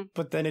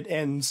 But then it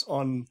ends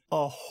on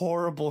a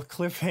horrible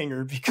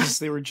cliffhanger because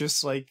they were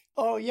just like,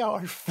 oh yeah,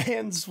 our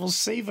fans will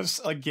save us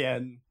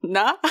again.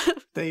 Nah.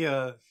 They,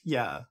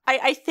 yeah.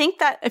 I think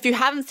that if you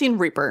haven't seen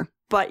Reaper,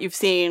 but you've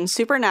seen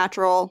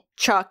Supernatural,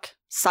 Chuck,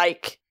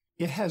 Psych.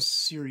 It has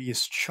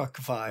serious Chuck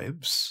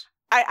vibes.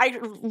 I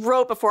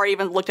wrote before I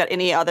even looked at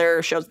any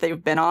other shows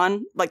they've been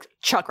on, like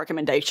Chuck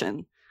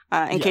recommendation,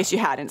 in case you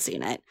hadn't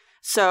seen it.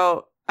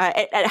 So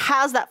it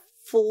has that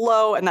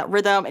flow and that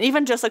rhythm, and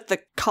even just like the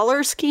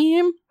color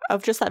scheme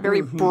of just that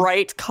very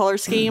bright color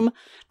scheme,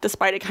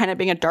 despite it kind of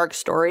being a dark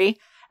story.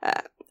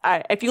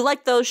 If you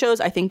like those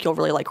shows, I think you'll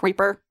really like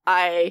Reaper.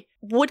 I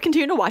would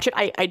continue to watch it.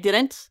 I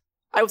didn't.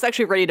 I was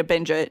actually ready to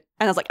binge it,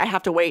 and I was like, I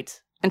have to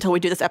wait until we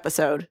do this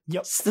episode.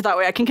 Yep. So that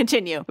way I can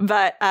continue.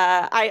 But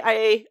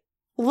I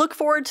look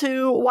forward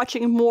to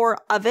watching more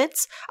of it.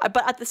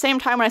 But at the same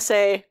time, when I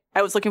say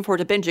I was looking forward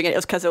to binging it, it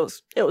was because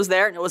it was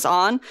there and it was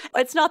on.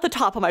 It's not the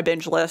top of my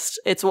binge list.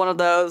 It's one of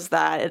those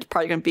that it's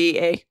probably going to be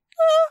I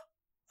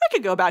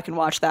could go back and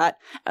watch that.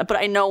 But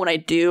I know when I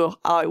do,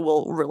 I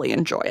will really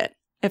enjoy it,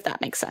 if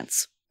that makes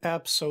sense.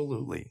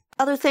 Absolutely.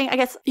 Other thing, I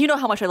guess, you know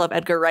how much I love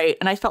Edgar Wright,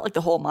 and I felt like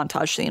the whole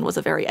montage scene was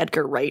a very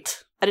Edgar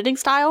Wright editing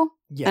style.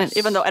 Yes. And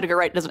even though Edgar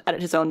Wright doesn't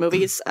edit his own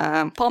movies,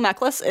 Paul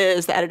Machliss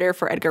is the editor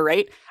for Edgar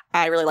Wright.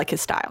 I really like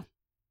his style.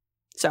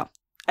 So,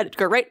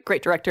 Edgar Wright,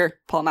 great director.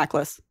 Paul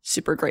Machliss,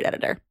 super great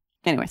editor.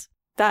 Anyways,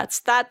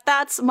 that's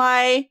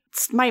my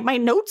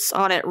notes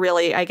on it,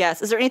 really, I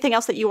guess. Is there anything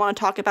else that you want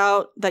to talk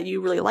about that you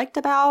really liked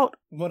about?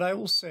 What I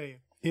will say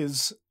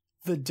is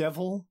the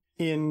devil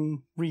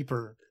in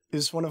Reaper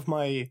is one of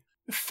my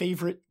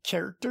favorite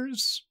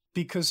characters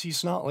because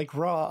he's not like,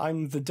 rah,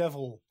 I'm the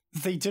devil.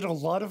 They did a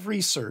lot of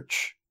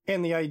research,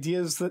 and the idea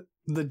is that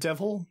the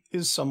devil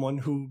is someone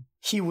who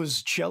he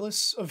was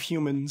jealous of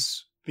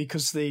humans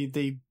because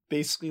they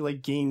basically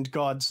like gained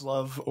God's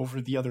love over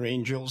the other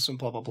angels and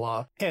blah, blah,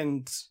 blah.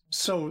 And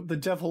so the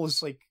devil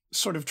is like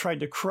sort of tried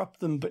to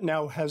corrupt them, but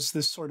now has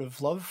this sort of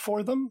love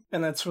for them.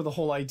 And that's where the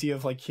whole idea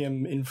of like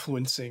him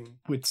influencing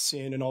with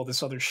sin and all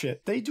this other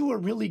shit. They do a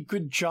really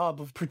good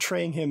job of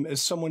portraying him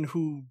as someone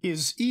who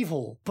is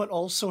evil, but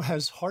also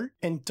has heart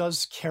and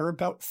does care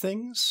about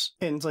things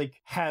and like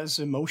has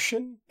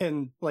emotion.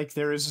 And like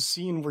there is a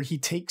scene where he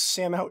takes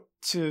Sam out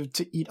to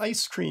eat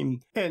ice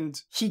cream,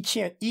 and he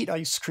can't eat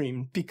ice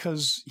cream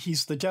because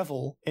he's the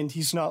devil and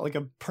he's not like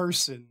a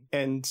person,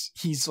 and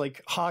he's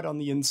like hot on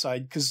the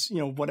inside because, you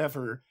know,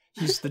 whatever,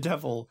 he's the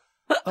devil.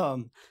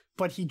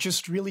 But he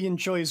just really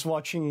enjoys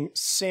watching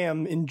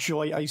Sam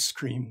enjoy ice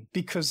cream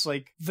because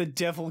like the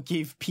devil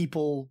gave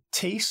people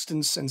taste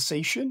and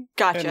sensation.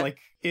 Gotcha. And like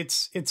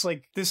it's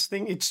like this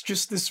thing, it's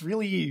just this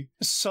really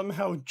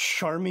somehow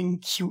charming,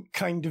 cute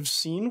kind of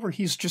scene where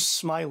he's just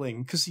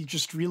smiling because he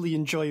just really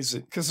enjoys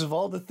it because of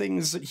all the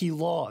things that he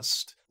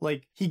lost.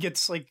 Like, he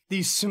gets, like,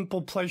 these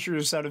simple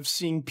pleasures out of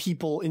seeing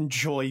people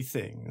enjoy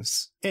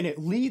things. And it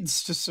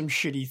leads to some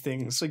shitty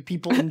things. Like,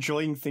 people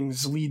enjoying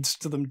things leads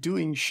to them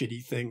doing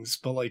shitty things.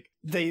 But, like,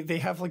 they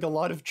have, like, a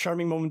lot of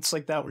charming moments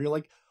like that where you're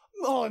like,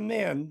 oh,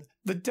 man,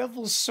 the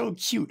devil's so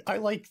cute. I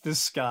like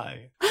this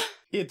guy.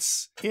 It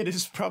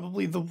is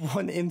probably the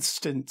one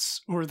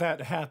instance where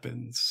that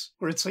happens.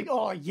 Where it's like,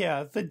 oh,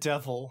 yeah, the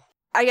devil.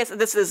 I guess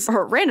this is a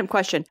random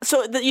question.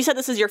 So you said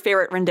this is your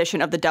favorite rendition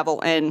of the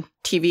devil in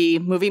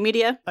TV movie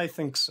media? I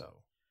think so.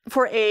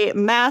 For a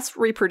mass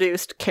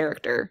reproduced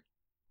character,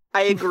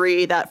 I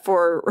agree that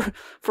for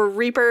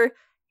Reaper,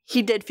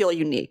 he did feel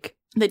unique.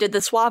 They did the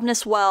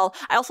suaveness well.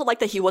 I also like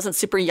that he wasn't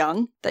super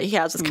young, that he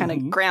has this kind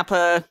of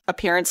grandpa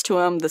appearance to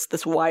him, this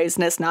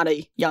wiseness, not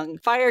a young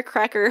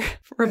firecracker,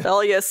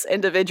 rebellious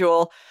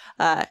individual.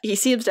 He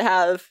seems to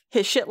have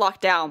his shit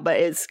locked down, but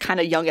is kind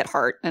of young at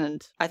heart,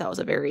 and I thought it was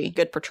a very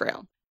good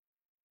portrayal.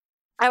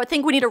 I would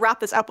think we need to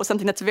wrap this up with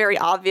something that's very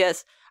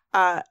obvious.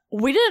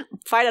 We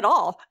didn't fight at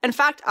all. In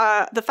fact,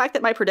 the fact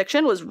that my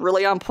prediction was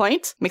really on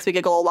point makes me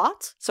giggle a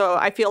lot. So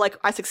I feel like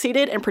I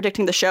succeeded in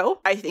predicting the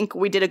show. I think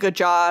we did a good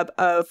job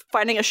of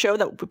finding a show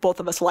that both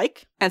of us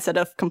like instead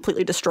of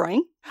completely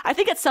destroying. I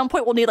think at some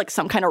point we'll need like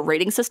some kind of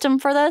rating system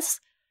for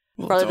this.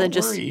 Well, rather than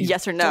just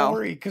yes or no. Don't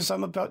worry, because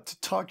I'm about to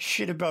talk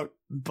shit about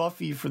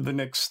Buffy for the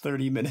next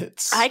 30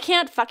 minutes. I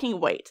can't fucking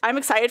wait. I'm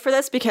excited for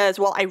this because,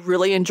 well, I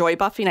really enjoy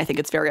Buffy and I think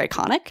it's very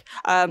iconic.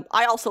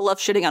 I also love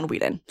shitting on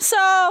Whedon.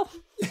 So,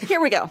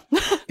 here we go.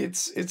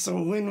 It's a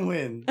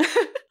win-win.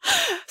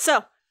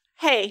 So,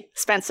 hey,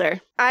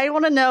 Spencer, I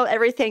want to know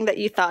everything that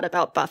you thought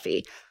about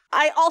Buffy.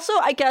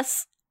 I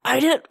guess...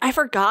 I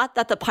forgot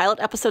that the pilot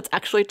episode's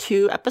actually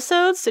 2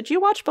 episodes. Did you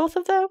watch both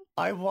of them?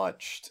 I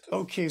watched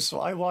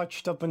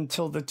up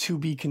until the to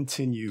be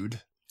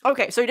continued.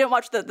 Okay, so you didn't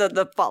watch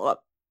the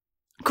follow-up.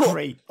 Cool.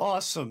 Great.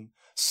 Awesome.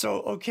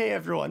 So, okay,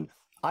 everyone.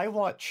 I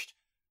watched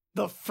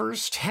the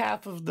first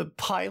half of the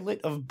pilot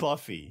of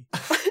Buffy.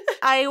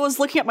 I was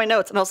looking at my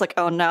notes and I was like,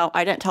 oh no,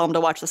 I didn't tell him to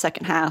watch the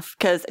second half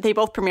because they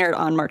both premiered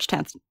on March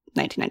 10th,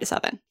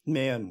 1997.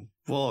 Man,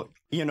 well,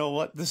 you know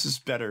what? This is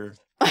better.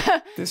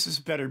 This is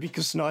better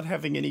because not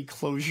having any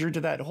closure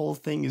to that whole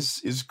thing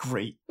is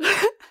great.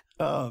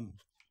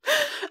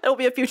 It'll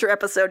be a future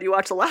episode. You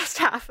watch the last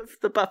half of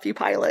the Buffy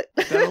pilot.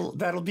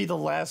 That'll be the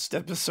last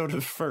episode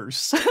of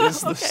First.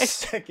 Is the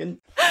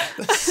second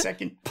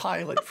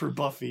pilot for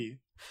Buffy.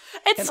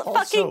 It's and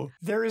also,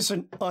 there is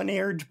an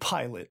unaired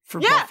pilot for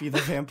Buffy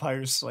the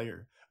Vampire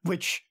Slayer,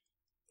 which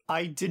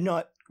I did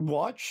not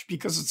watch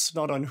because it's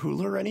not on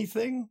Hulu or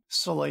anything.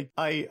 So, like,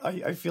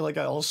 I feel like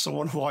I also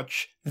want to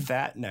watch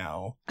that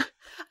now.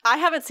 I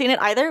haven't seen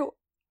it either.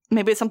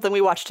 Maybe it's something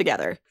we watch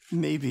together.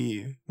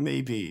 Maybe.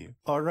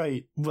 All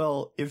right.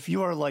 Well, if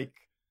you are like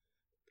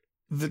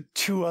the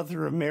 2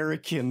 other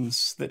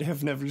Americans that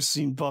have never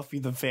seen Buffy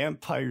the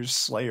Vampire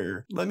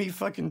Slayer, let me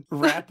fucking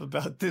rap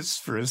about this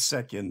for a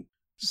second.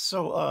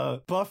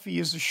 So, Buffy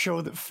is a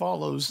show that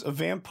follows a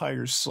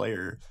vampire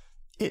slayer.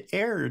 It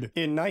aired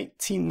in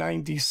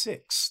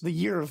 1996, the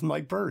year of my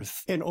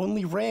birth, and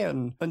only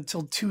ran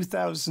until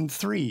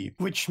 2003,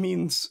 which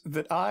means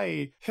that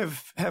I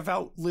have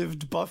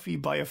outlived Buffy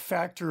by a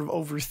factor of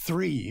over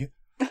 3.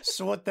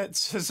 So what that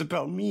says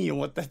about me and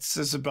what that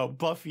says about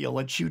Buffy, I'll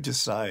let you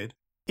decide.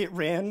 It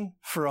ran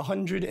for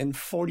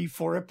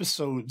 144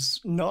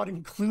 episodes, not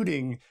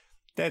including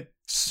that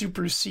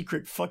super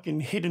secret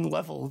fucking hidden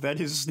level that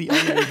is the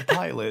unaired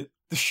pilot.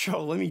 The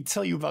show, let me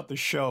tell you about the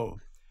show.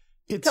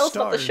 Tell us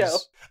about the show.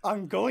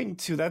 I'm going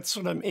to. That's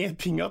what I'm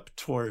amping up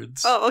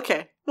towards. Oh,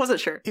 okay. Wasn't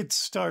sure. It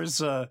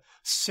stars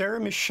Sarah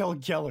Michelle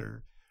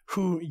Gellar,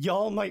 who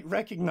y'all might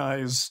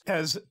recognize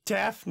as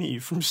Daphne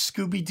from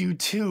Scooby-Doo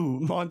 2,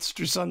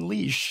 Monsters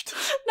Unleashed.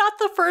 Not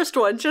the first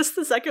one, just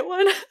the second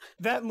one.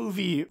 That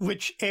movie,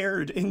 which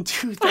aired in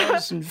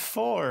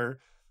 2004,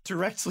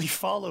 directly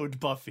followed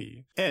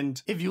Buffy. And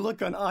if you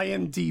look on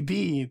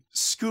IMDb,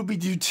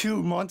 Scooby-Doo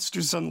 2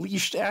 Monsters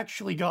Unleashed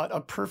actually got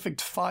a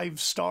perfect 5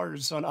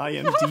 stars on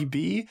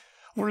IMDb,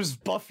 whereas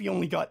Buffy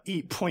only got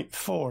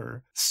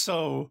 8.4.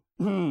 So,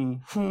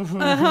 Okay,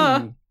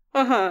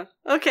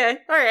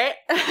 all right.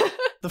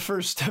 The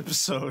first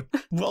episode,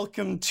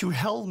 Welcome to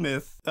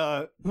Hellmouth.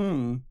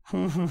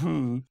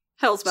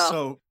 Hellsmouth.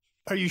 So,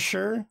 are you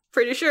sure?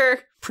 Pretty sure.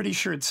 Pretty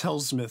sure it's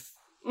Hellsmouth.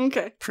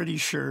 Okay. Pretty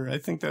sure. I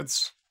think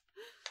that's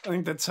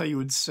how you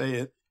would say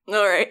it.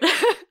 All right.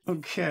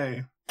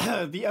 Okay.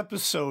 The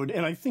episode,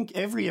 and I think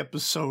every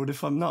episode,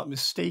 if I'm not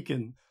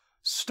mistaken,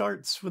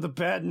 starts with a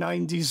bad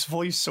 90s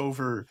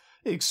voiceover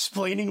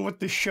explaining what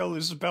the show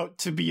is about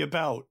to be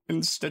about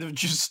instead of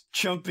just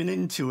jumping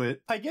into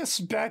it. I guess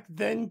back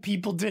then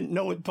people didn't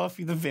know what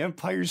Buffy the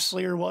Vampire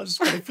Slayer was,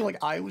 but I feel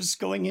like I was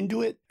going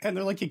into it and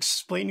they're like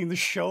explaining the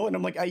show and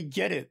I'm like, I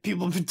get it.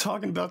 People have been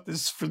talking about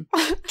this for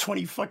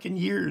 20 fucking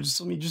years.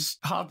 Let me just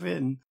hop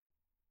in.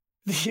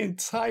 The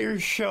entire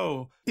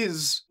show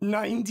is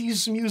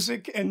 90s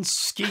music and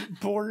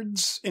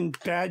skateboards and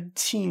bad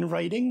teen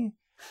writing.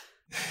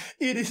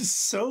 It is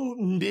so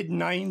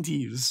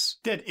mid-90s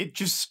that it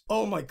just,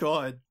 oh my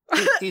god.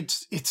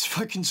 It's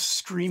fucking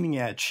screaming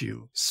at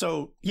you.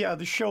 So yeah,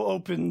 the show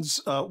opens.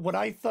 What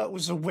I thought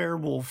was a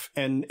werewolf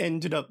and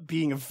ended up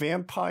being a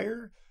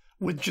vampire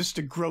with just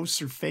a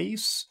grosser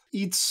face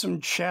eats some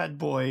Chad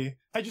boy.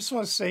 I just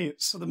want to say,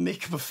 so the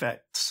makeup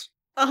effects.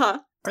 Are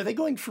they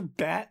going for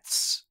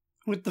bats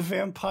with the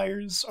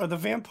vampires? Are the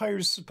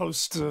vampires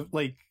supposed to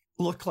like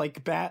look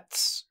like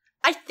bats?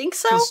 I think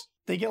so.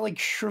 They get like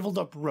shriveled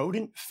up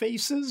rodent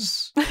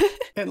faces.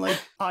 And like,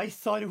 I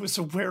thought it was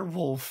a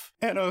werewolf.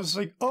 And I was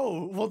like,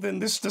 oh, well then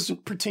this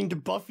doesn't pertain to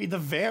Buffy the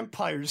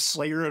Vampire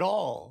Slayer at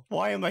all.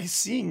 Why am I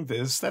seeing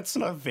this? That's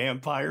not a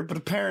vampire. But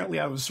apparently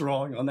I was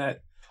wrong on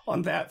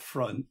that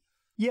front.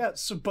 Yeah,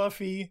 so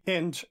Buffy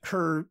and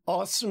her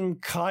awesome,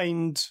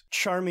 kind,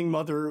 charming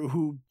mother,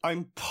 who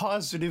I'm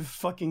positive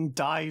fucking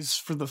dies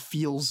for the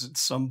feels at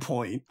some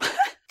point.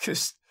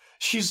 Because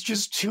she's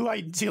just too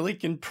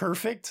idyllic and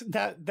perfect.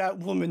 That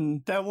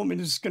woman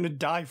is gonna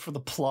die for the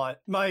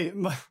plot.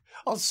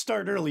 I'll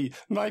start early.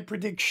 My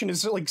prediction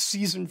is that like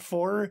season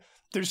 4,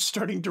 they're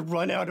starting to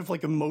run out of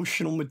like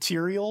emotional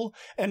material,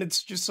 and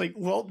it's just like,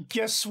 well,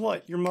 guess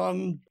what? Your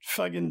mom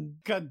fucking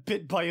got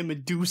bit by a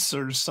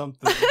Medusa or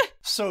something.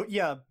 So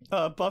yeah,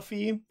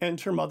 Buffy and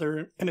her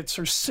mother, and it's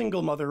her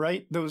single mother,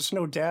 right? There was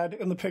no dad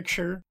in the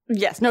picture?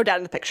 Yes, no dad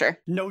in the picture.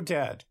 No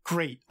dad.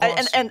 Great.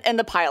 Awesome. And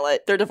the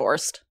pilot, they're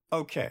divorced.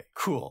 Okay,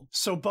 cool.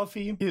 So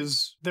Buffy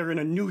they're in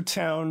a new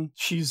town.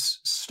 She's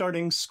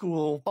starting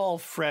school all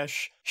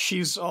fresh.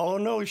 She's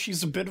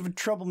a bit of a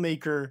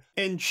troublemaker.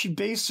 And she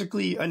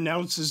basically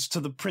announces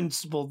to the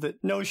principal that,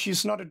 no,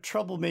 she's not a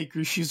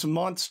troublemaker. She's a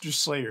monster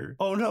slayer.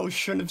 Oh no,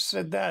 shouldn't have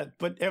said that.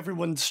 But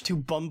everyone's too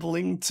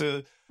bumbling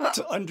to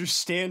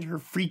understand her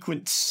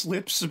frequent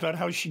slips about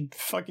how she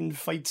fucking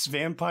fights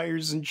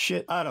vampires and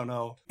shit. I don't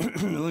know.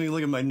 Let me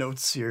look at my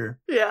notes here.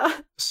 Yeah.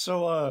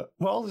 So,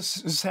 while this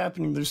is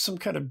happening, there's some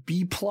kind of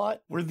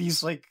B-plot where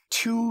these, like,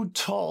 2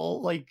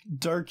 tall, like,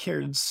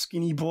 dark-haired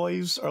skinny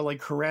boys are,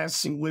 like,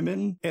 harassing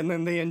women, and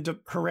then they end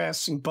up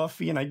harassing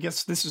Buffy, and I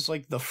guess this is,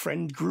 like, the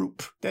friend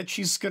group that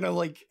she's gonna,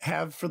 like,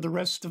 have for the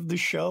rest of the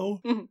show.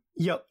 Mm-hmm.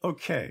 Yep,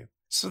 okay.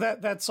 So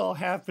that's all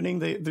happening.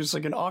 There's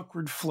like an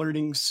awkward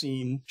flirting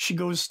scene. She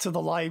goes to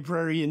the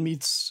library and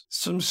meets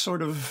some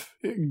sort of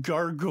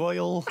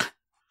gargoyle.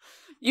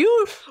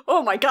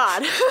 Oh my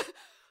god.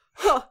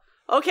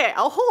 Okay,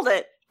 I'll hold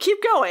it.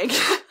 Keep going.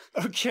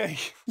 Okay.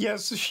 Yeah,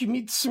 so she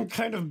meets some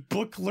kind of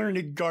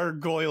book-learned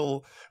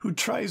gargoyle who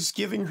tries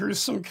giving her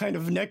some kind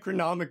of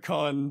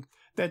Necronomicon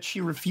that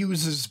she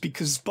refuses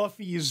because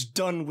Buffy is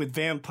done with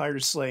vampire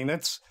slaying.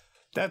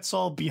 That's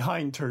all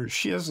behind her.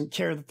 She doesn't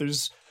care that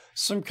there's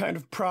some kind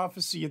of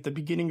prophecy at the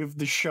beginning of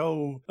the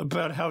show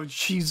about how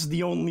she's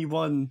the only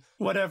one,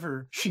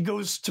 whatever. She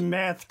goes to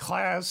math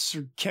class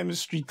or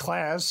chemistry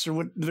class or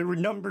what, there were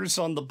numbers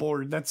on the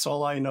board, that's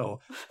all I know.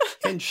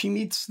 And she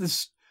meets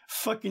this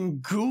fucking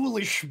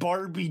ghoulish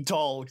Barbie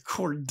doll,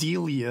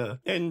 Cordelia.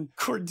 And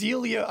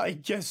Cordelia, I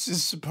guess,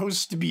 is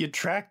supposed to be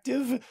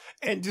attractive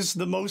and is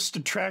the most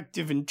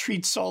attractive and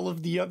treats all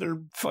of the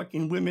other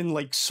fucking women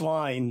like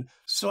swine.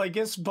 So I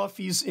guess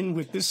Buffy's in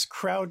with this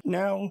crowd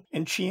now,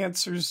 and she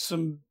answers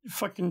some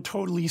fucking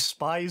totally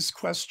spies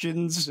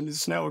questions and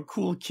is now a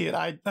cool kid.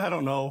 I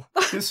don't know.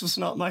 This was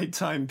not my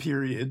time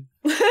period.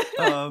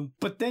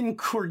 But then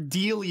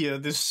Cordelia,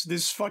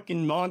 this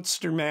fucking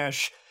monster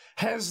mash,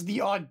 has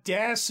the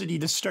audacity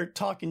to start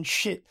talking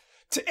shit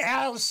to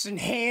Allison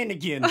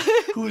Hannigan,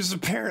 who is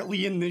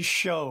apparently in this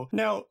show.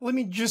 Now, let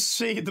me just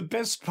say the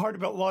best part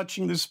about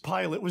watching this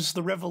pilot was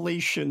the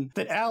revelation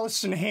that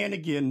Allison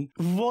Hannigan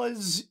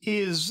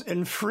is,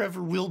 and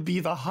forever will be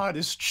the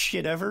hottest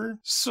shit ever.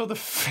 So the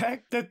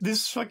fact that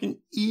this fucking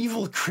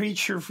evil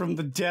creature from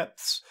the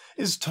depths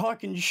is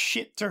talking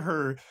shit to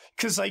her,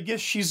 because I guess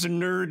she's a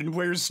nerd and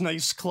wears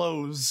nice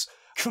clothes,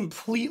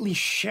 completely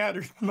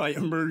shattered my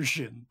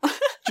immersion.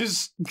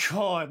 Just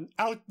gone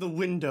out the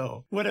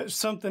window. What if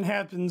something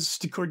happens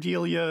to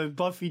Cordelia?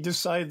 Buffy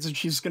decides that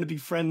she's going to be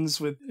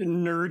friends with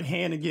Nerd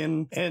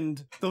Hannigan,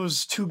 and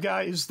those 2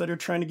 guys that are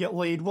trying to get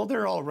laid, well,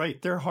 they're all right.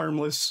 They're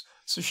harmless.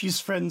 So she's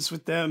friends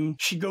with them.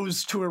 She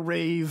goes to a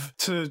rave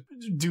to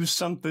do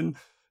something.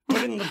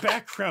 But in the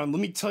background,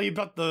 let me tell you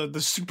about the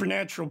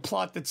supernatural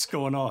plot that's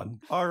going on.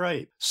 All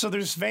right, so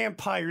there's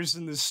vampires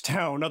in this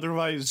town.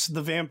 Otherwise,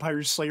 the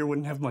Vampire Slayer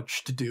wouldn't have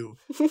much to do.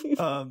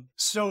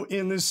 So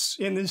in this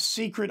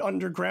secret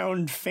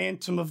underground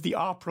Phantom of the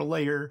Opera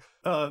layer,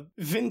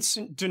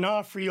 Vincent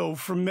D'Onofrio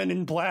from Men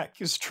in Black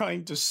is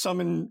trying to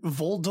summon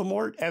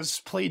Voldemort,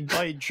 as played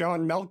by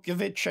John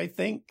Malkovich, I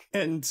think.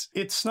 And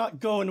it's not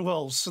going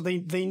well, so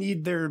they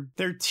need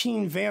their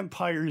teen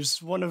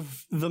vampires, one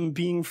of them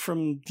being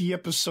from the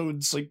episode's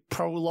like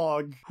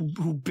prologue,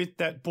 who bit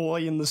that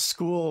boy in the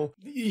school.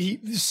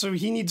 So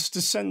he needs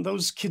to send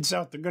those kids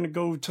out. They're going to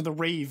go to the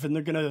rave, and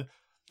they're going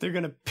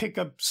to pick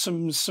up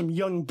some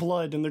young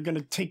blood, and they're going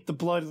to take the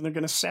blood, and they're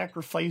going to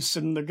sacrifice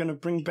it, and they're going to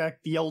bring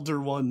back the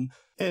elder one.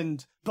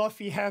 And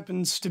Buffy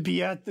happens to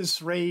be at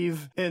this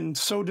rave, and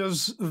so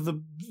does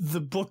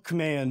the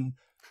Bookman.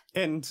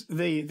 and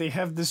they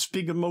have this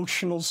big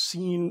emotional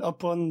scene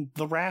up on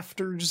the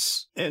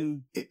rafters,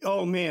 and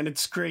oh man,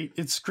 it's great.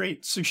 It's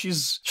great. So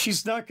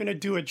she's not gonna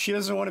do it. She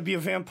doesn't want to be a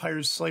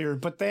vampire slayer.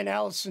 But then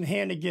Allison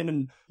Hannigan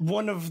and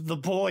one of the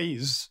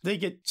boys, they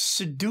get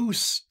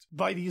seduced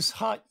by these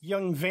hot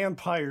young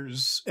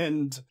vampires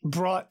and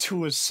brought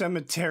to a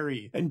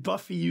cemetery. And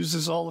Buffy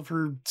uses all of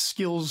her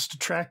skills to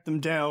track them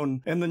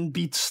down and then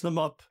beats them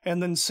up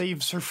and then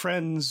saves her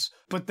friends.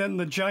 But then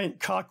the giant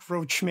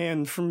cockroach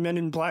man from Men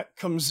in Black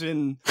comes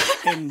in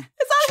and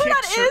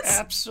kicks her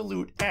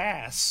absolute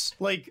ass.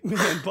 Like,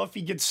 man,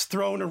 Buffy gets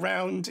thrown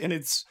around and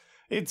it's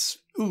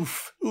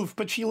oof,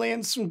 but she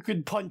lands some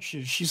good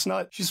punches.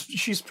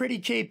 She's pretty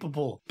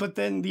capable. But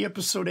then the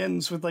episode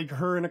ends with like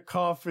her in a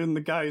coffin,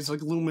 the guy's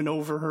like looming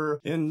over her,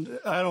 and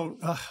I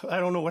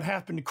don't know what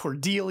happened to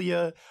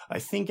Cordelia. I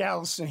think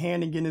Allison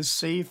Hannigan is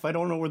safe. I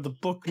don't know where the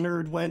book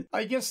nerd went.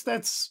 I guess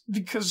that's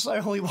because I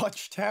only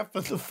watched half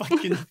of the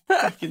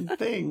fucking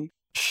thing.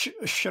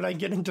 Should I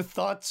get into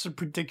thoughts or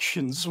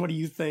predictions? What do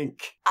you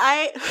think?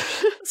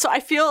 So I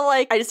feel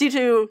like I just need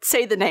to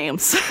say the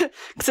names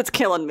because it's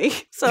killing me.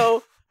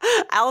 So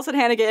Allison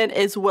Hannigan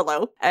is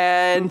Willow,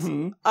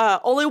 and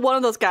only one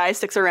of those guys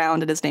sticks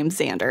around, and his name's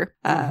Xander.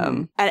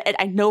 And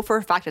I know for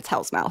a fact it's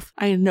Hellsmouth.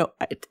 I know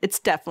it's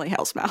definitely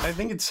Hellsmouth. I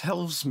think it's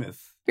Hellsmith.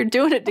 You're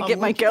doing it to get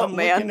my goat,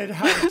 man. I'm looking at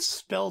how it's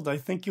spelled. I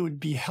think it would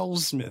be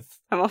Hellsmith.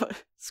 I'm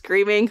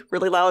screaming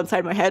really loud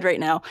inside my head right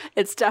now.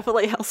 It's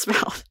definitely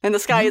Hellsmouth, and the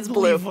sky is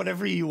blue. Believe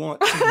whatever you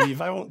want to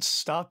believe. I won't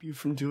stop you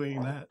from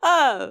doing that.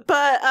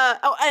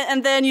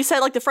 And then you said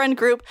like the friend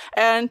group,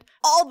 and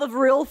all the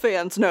real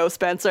fans know,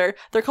 Spencer.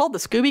 They're called the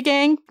Scooby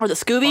Gang or the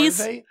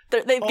Scoobies. Are they?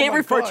 They get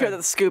referred to as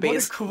the Scoobies.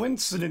 What a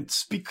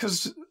coincidence!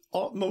 Because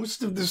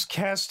most of this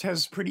cast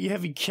has pretty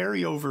heavy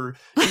carryover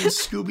in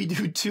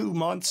Scooby-Doo 2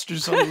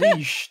 Monsters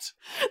Unleashed.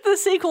 The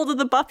sequel to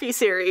the Buffy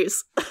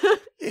series.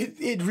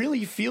 It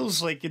really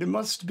feels like it. It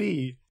must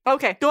be.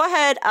 Okay, go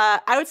ahead.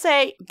 I would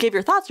say give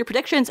your thoughts, your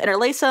predictions,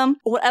 interlace them,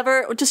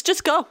 whatever.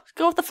 Just go.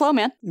 Go with the flow,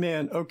 man.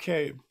 Man,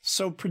 okay.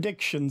 So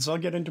predictions. I'll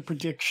get into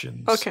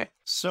predictions. Okay.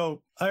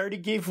 So I already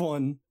gave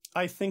one.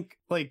 I think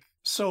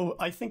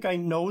I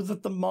know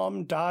that the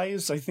mom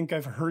dies. I think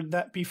I've heard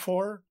that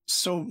before.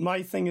 So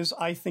my thing is,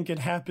 I think it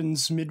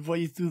happens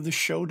midway through the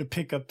show to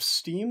pick up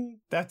steam.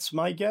 That's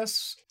my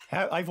guess.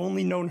 I've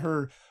only known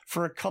her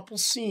for a couple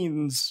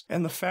scenes,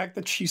 and the fact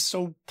that she's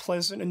so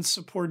pleasant and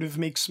supportive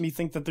makes me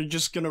think that they're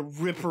just gonna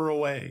rip her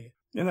away.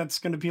 And that's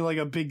going to be like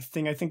a big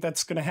thing. I think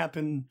that's going to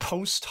happen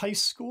post-high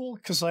school,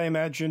 because I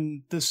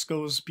imagine this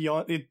goes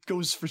beyond, it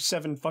goes for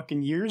 7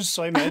 fucking years.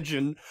 So I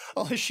imagine,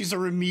 unless she's a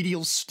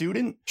remedial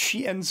student,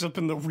 she ends up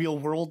in the real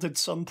world at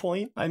some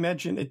point. I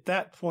imagine at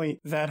that point,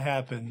 that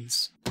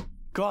happens.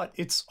 God,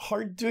 it's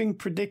hard doing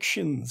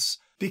predictions,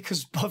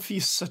 because Buffy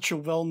is such a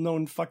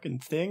well-known fucking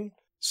thing.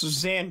 So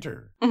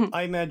Xander,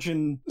 I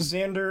imagine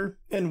Xander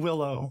and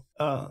Willow,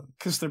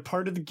 because they're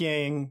part of the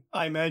gang.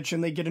 I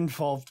imagine they get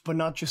involved, but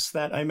not just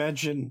that.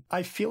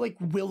 I feel like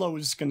Willow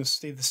is going to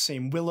stay the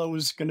same. Willow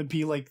is going to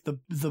be like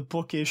the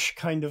bookish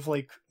kind of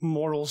like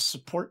moral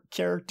support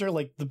character,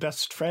 like the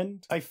best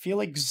friend. I feel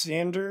like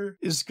Xander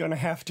is going to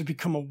have to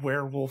become a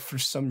werewolf or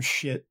some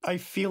shit. I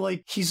feel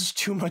like he's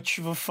too much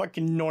of a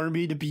fucking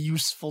normie to be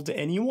useful to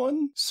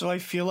anyone. So I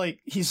feel like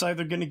he's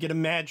either going to get a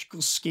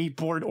magical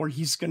skateboard or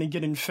he's going to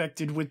get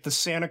infected with the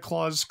Santa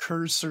Claus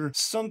curse or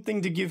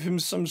something to give him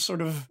some sort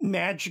of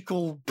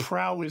magical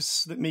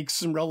prowess that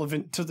makes him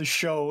relevant to the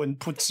show and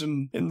puts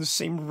him in the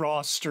same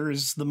roster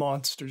as the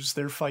monsters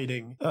they're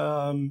fighting.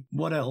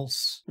 What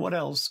else?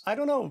 I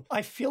don't know.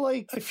 I feel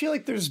like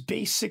there's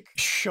basic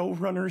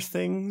showrunner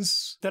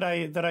things that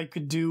I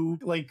could do.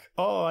 Like,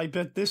 oh, I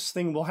bet this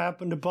thing will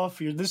happen to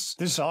Buffy, or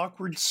this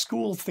awkward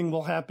school thing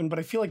will happen. But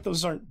I feel like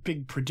those aren't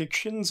big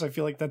predictions. I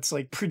feel like that's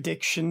like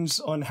predictions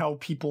on how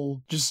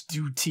people just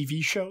do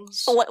TV shows.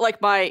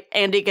 Like my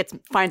Andy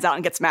finds out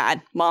and gets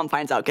mad. Mom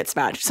finds out, gets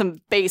mad.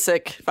 Some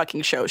basic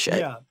fucking show shit.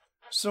 Yeah.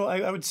 So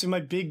I would say my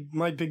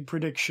big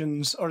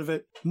predictions are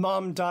that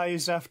Mom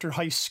dies after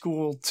high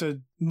school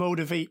to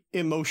motivate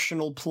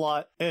emotional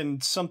plot,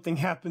 and something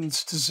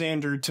happens to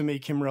Xander to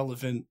make him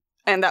relevant.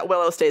 And that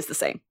Willow stays the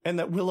same. And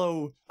that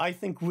I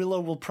think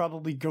Willow will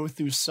probably go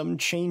through some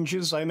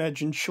changes. I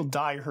imagine she'll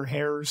dye her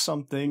hair or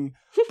something,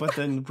 but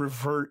then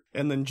revert,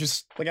 and then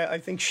just, like, I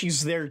think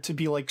she's there to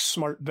be, like,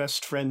 smart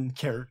best friend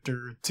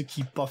character to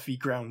keep Buffy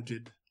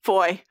grounded.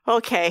 Boy,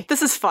 okay,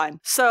 this is fun.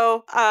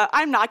 So,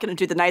 I'm not going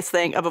to do the nice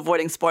thing of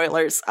avoiding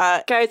spoilers.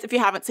 Guys, if you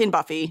haven't seen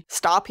Buffy,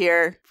 stop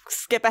here.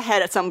 Skip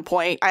ahead at some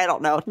point. I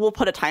don't know. We'll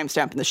put a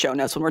timestamp in the show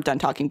notes when we're done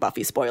talking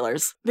Buffy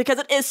spoilers. Because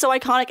it is so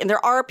iconic, and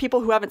there are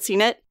people who haven't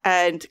seen it,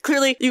 and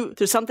clearly,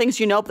 there's some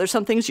things you know, but there's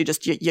some things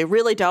you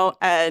really don't,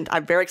 and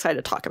I'm very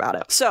excited to talk about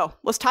it. So,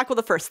 let's tackle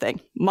the first thing.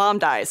 Mom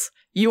dies.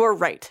 You are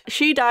right.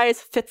 She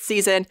dies 5th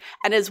season,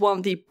 and is one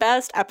of the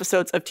best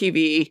episodes of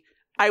TV.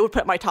 I would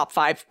put my top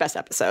 5 best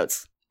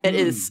episodes. It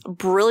is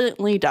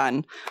brilliantly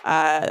done.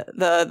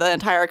 The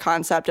entire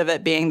concept of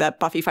it being that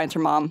Buffy finds her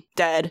mom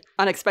dead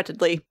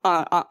unexpectedly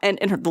in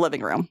the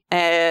living room.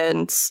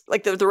 And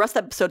like the rest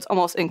of the episode's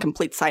almost in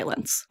complete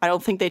silence. I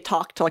don't think they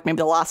talk to like maybe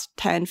the last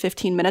 10,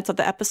 15 minutes of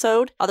the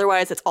episode.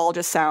 Otherwise, it's all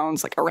just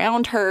sounds like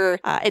around her.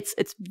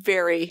 It's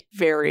very,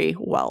 very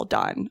well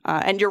done.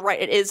 And you're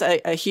right, it is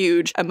a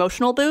huge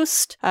emotional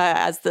boost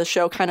as the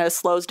show kind of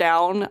slows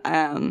down.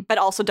 It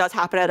also does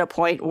happen at a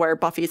point where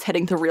Buffy's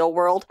hitting the real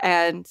world.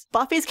 And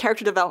Buffy's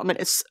character development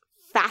is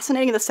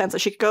fascinating in the sense that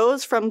she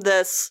goes from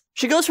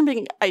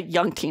being a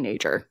young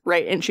teenager,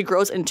 right? And she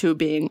grows into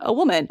being a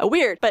woman,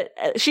 but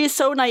she's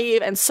so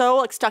naive and so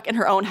like stuck in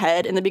her own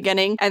head in the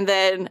beginning. And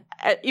then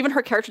even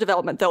her character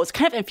development, though, is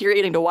kind of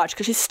infuriating to watch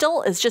because she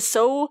still is just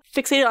so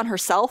fixated on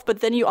herself.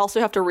 But then you also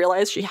have to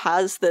realize she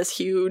has this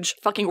huge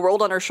fucking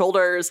world on her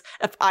shoulders.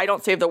 If I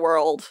don't save the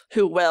world,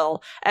 who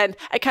will? And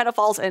it kind of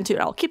falls into,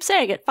 and I'll keep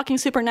saying it, fucking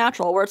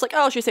Supernatural, where it's like,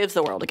 oh, she saves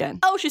the world again.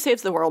 Oh, she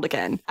saves the world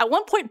again. At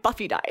one point,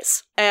 Buffy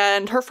dies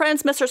and her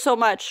friends miss her so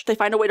much, they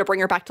find a way to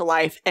bring her back to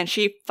life. And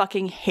she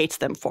fucking hates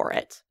them for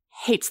it.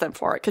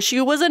 Because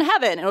she was in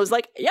heaven and it was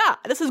like, yeah,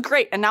 this is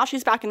great. And now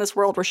she's back in this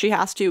world where she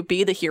has to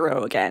be the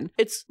hero again.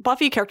 It's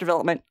Buffy character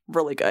development,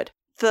 really good.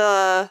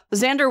 The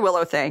Xander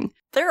Willow thing,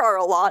 there are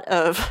a lot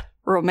of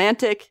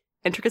romantic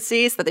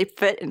intricacies that they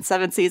fit in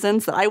 7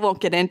 seasons that I won't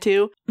get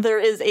into. There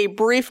is a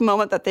brief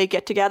moment that they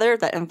get together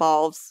that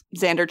involves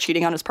Xander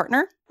cheating on his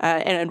partner.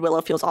 And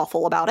Willow feels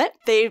awful about it.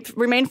 They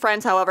remain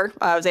friends, however,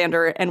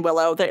 Xander and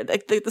Willow.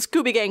 The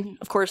Scooby Gang,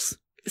 of course,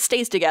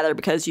 stays together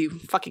because you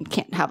fucking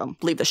can't have them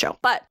leave the show.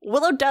 But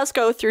Willow does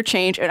go through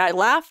change, and I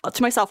laugh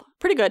to myself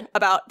pretty good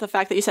about the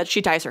fact that you said she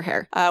dyes her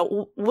hair.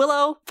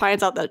 Willow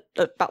finds out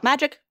about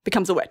magic,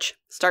 becomes a witch,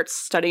 starts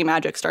studying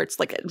magic,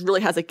 really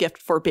has a gift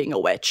for being a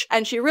witch.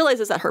 And she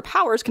realizes that her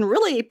powers can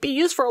really be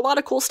used for a lot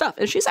of cool stuff,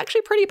 and she's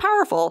actually pretty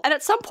powerful. And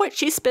at some point,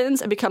 she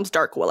spins and becomes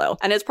Dark Willow.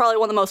 And it's probably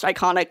one of the most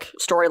iconic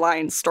story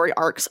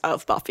arcs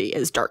of Buffy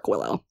is Dark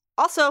Willow.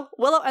 Also,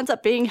 Willow ends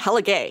up being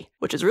hella gay,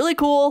 which is really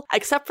cool,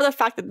 except for the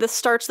fact that this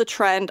starts the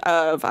trend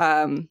of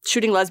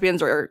shooting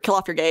lesbians or kill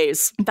off your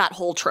gays, that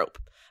whole trope.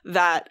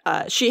 That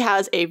she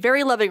has a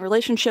very loving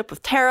relationship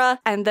with Tara,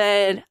 and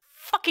then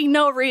fucking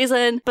no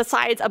reason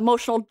besides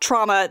emotional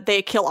trauma,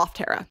 they kill off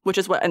Tara, which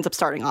is what ends up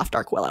starting off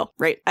Dark Willow,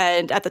 right?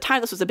 And at the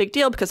time, this was a big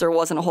deal because there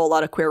wasn't a whole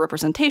lot of queer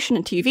representation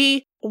in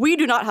TV. We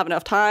do not have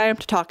enough time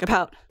to talk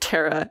about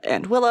Tara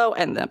and Willow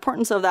and the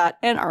importance of that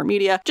in our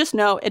media. Just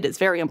know it is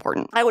very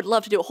important. I would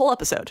love to do a whole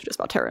episode just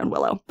about Tara and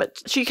Willow,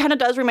 but she kind of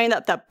does remain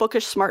that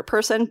bookish, smart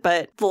person.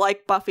 But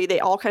like Buffy,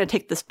 they all kind of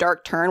take this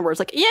dark turn where it's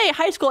like, yay,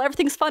 high school,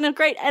 everything's fun and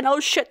great. And oh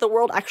shit, the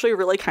world actually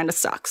really kind of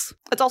sucks.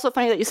 It's also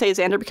funny that you say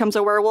Xander becomes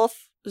a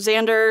werewolf.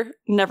 Xander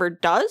never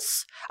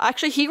does.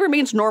 Actually, he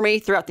remains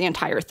normie throughout the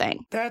entire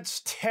thing.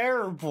 That's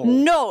terrible.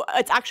 No,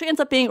 it actually ends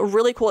up being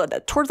really cool.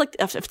 Towards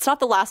if it's not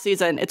the last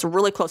season, it's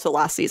really close to the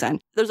last season.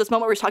 There's this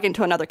moment where he's talking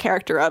to another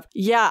character of,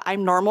 yeah,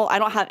 I'm normal. I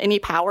don't have any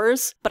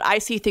powers, but I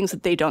see things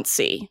that they don't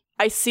see.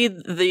 I see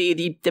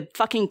the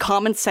fucking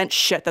common sense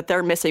shit that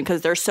they're missing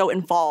because they're so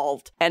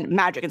involved in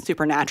magic and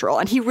supernatural.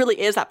 And he really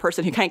is that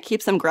person who kind of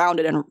keeps them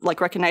grounded and like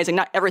recognizing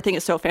not everything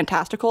is so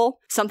fantastical.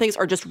 Some things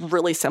are just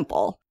really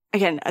simple.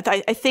 Again,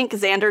 I think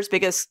Xander's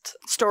biggest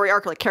story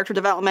arc, like character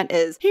development,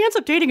 is he ends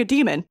up dating a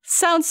demon.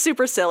 Sounds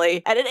super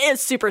silly, and it is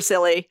super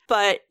silly,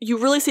 but you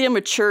really see him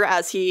mature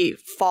as he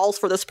falls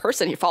for this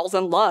person. He falls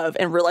in love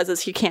and realizes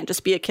he can't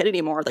just be a kid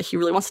anymore, that he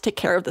really wants to take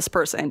care of this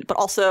person, but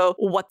also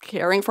what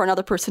caring for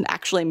another person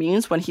actually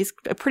means when he's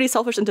a pretty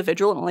selfish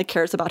individual and only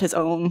cares about his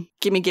own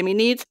gimme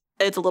needs.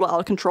 It's a little out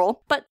of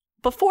control, but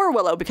before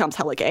Willow becomes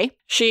hella gay,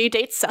 she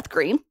dates Seth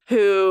Green,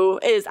 who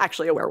is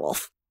actually a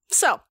werewolf.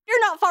 So,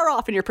 you're not far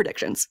off in your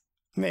predictions.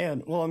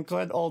 Man, well, I'm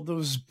glad all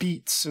those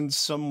beats in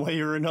some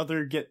way or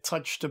another get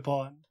touched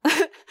upon.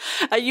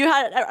 You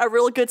had a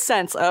really good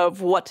sense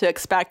of what to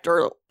expect,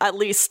 or at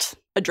least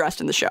addressed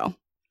in the show.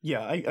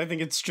 Yeah, I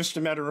think it's just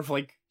a matter of,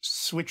 like,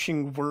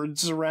 switching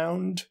words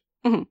around.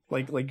 Mm-hmm.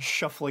 Like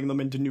shuffling them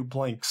into new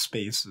blank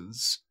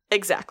spaces.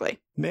 Exactly.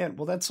 Man,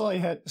 well, that's all I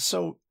had.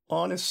 So,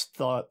 honest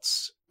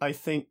thoughts, I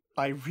think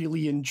I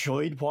really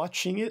enjoyed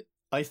watching it.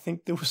 I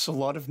think there was a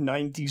lot of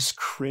 90s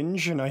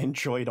cringe, and I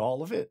enjoyed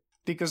all of it.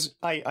 Because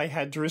I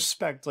had to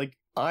respect, like,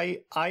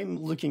 I'm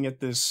looking at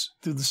this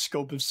through the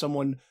scope of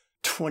someone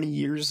 20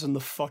 years in the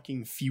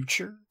fucking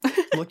future,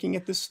 looking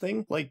at this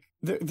thing. Like,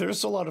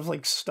 there's a lot of,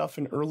 like, stuff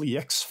in early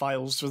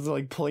X-Files where they're,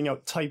 like, pulling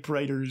out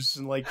typewriters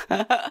and, like,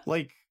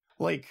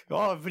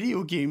 oh,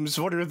 video games,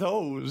 what are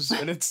those?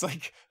 And it's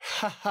like,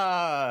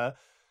 haha,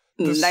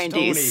 the 90s. Stone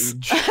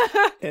Age.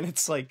 And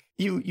it's like,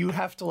 you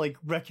have to, like,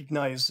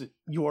 recognize that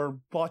you are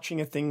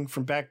watching a thing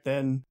from back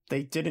then.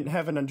 They didn't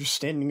have an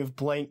understanding of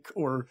blank,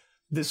 or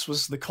this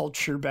was the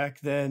culture back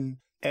then.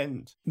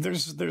 And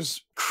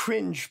there's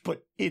cringe,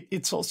 but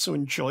it's also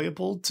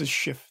enjoyable to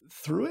shift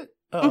through it.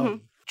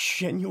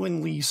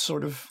 Genuinely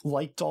sort of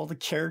liked all the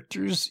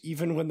characters,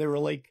 even when they were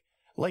like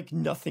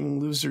nothing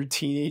loser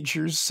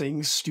teenagers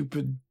saying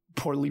stupid,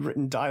 poorly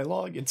written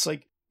dialogue. It's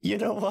like, you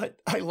know what?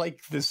 I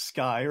like this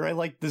guy or I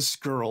like this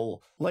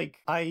girl. Like,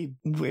 I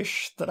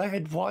wish that I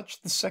had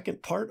watched the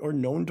second part or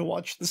known to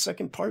watch the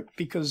second part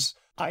because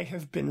I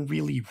have been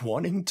really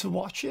wanting to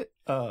watch it.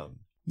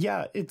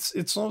 Yeah, it's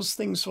those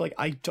things where, like,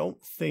 I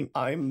don't think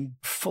I'm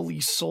fully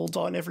sold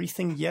on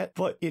everything yet,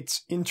 but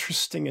it's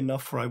interesting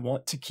enough where I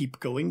want to keep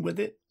going with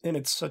it. And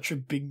it's such a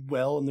big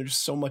well, and there's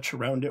so much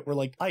around it where,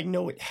 like, I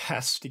know it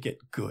has to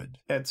get good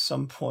at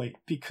some point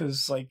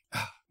because, like,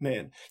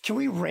 man, can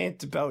we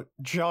rant about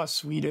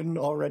Joss Whedon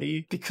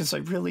already? Because I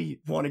really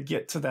want to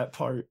get to that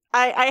part.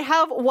 I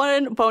have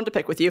one bone to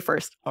pick with you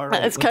first. All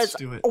right, it's let's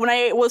do it. When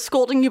I was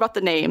scolding you about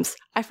the names,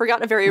 I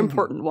forgot a very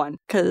important one.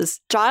 Because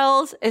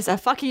Giles is a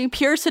fucking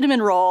pure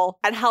cinnamon roll,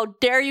 and how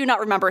dare you not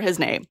remember his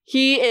name?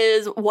 He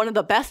is one of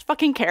the best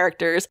fucking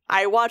characters.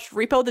 I watched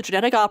Repo the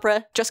Genetic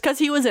Opera just because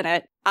he was in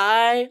it.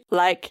 I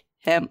like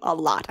him a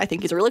lot. I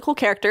think he's a really cool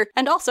character.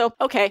 And also,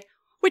 okay,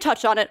 we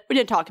touched on it. We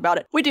didn't talk about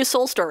it. We do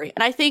Soul Story.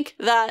 And I think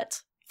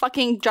that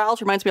fucking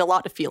Giles reminds me a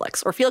lot of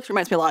Felix, or Felix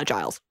reminds me a lot of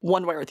Giles,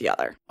 one way or the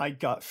other. I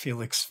got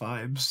Felix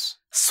vibes.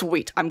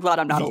 Sweet. I'm glad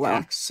I'm not alone.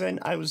 Accent,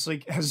 I was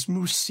like, has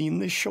Moose seen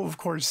this show? Of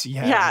course he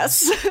has.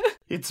 Yes.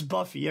 It's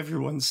Buffy.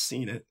 Everyone's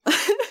seen it.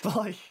 But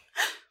like,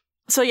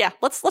 so yeah,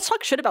 let's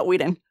talk shit about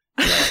Whedon.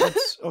 Yeah,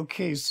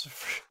 okay. So,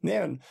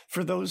 man,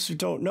 for those who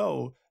don't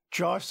know,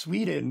 Joss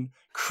Whedon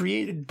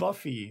created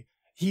Buffy.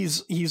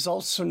 He's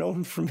also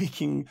known for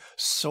making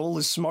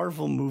soulless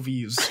Marvel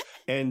movies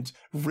and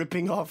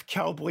ripping off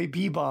Cowboy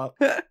Bebop.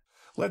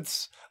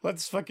 Let's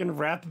fucking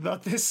rap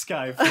about this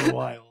guy for a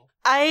while.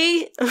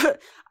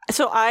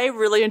 So I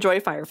really enjoy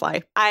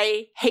Firefly.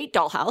 I hate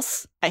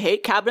Dollhouse. I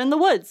hate Cabin in the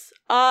Woods.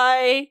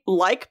 I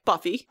like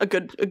Buffy a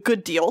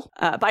good deal.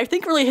 But I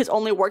think really his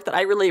only work that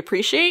I really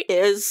appreciate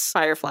is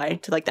Firefly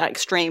to like that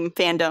extreme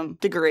fandom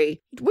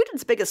degree.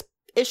 Whedon's biggest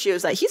issue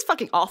is that he's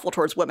fucking awful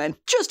towards women,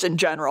 just in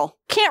general.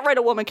 Can't write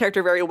a woman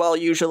character very well,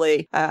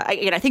 usually.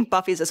 I think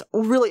Buffy's this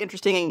really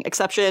interesting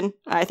exception.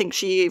 I think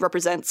she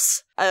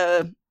represents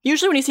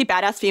usually when you see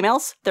badass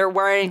females, they're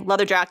wearing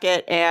leather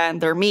jacket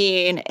and they're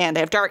mean and they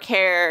have dark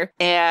hair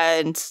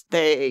and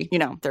they,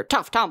 they're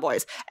tough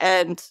tomboys.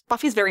 And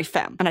Buffy's very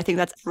femme. And I think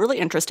that's really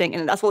interesting.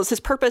 And as well as his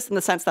purpose in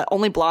the sense that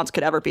only blondes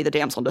could ever be the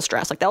damsel in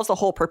distress. Like that was the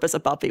whole purpose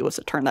of Buffy, was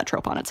to turn that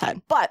trope on its head.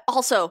 But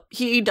also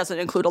he doesn't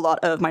include a lot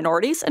of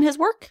minorities in his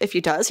work. If he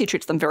does, he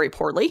treats them very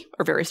poorly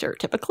or very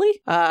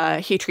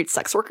stereotypically. He treats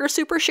sex workers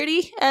super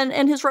shitty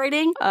in his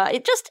writing. I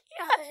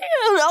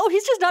don't know,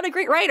 he's just not a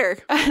great writer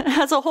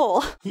as a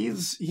whole.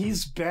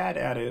 He's bad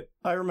at it.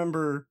 I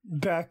remember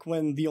back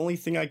when the only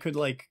thing I could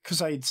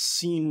because I had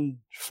seen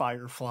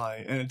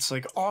Firefly, and it's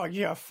like, oh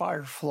yeah,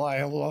 Firefly,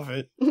 I love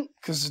it.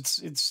 Because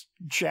it's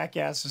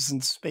jackasses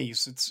in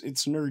space.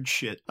 It's nerd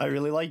shit. I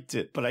really liked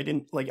it, but I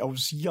didn't, I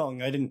was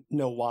young. I didn't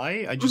know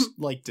why. I just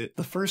liked it.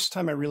 The first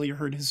time I really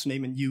heard his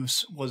name in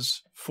use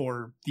was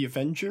for the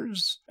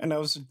Avengers, and I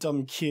was a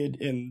dumb kid,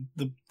 and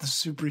the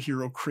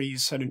superhero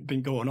craze hadn't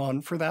been going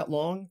on for that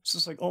long. So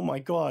it's like, oh my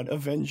god,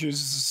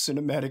 Avengers is a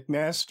cinematic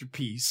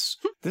masterpiece.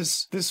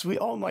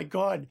 Oh my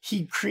god,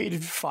 he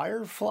created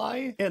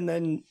Firefly, and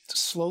then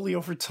slowly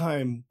over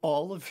time,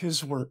 all of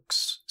his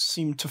works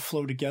seem to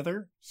flow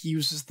together. He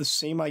uses the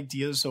same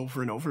ideas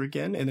over and over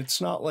again, and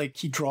it's not like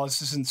he draws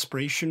his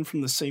inspiration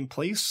from the same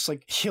place. It's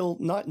like he'll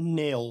not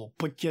nail,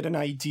 but get an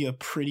idea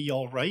pretty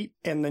all right,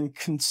 and then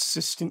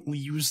consistently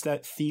use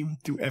that theme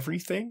through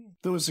everything.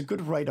 There was a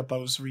good write-up I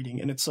was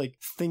reading, and it's like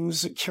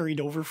things that carried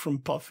over from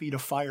Buffy to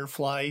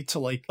Firefly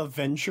to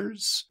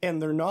Avengers,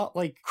 and they're not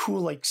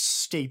cool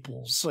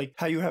staples, like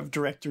how you have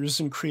directors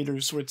and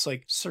creators where it's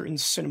certain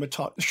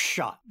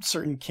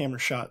certain camera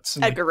shots.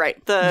 And, Edgar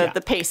Wright,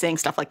 the pacing,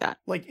 stuff like that.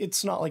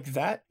 It's not like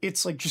that.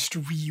 It's just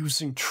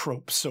reusing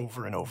tropes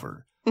over and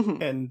over.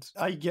 Mm-hmm. And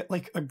I get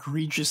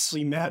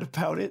egregiously mad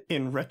about it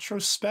in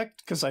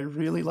retrospect because I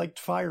really liked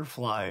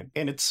Firefly.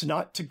 And it's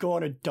not to go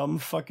on a dumb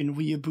fucking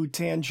weeaboo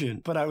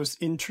tangent, but I was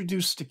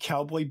introduced to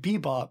Cowboy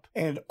Bebop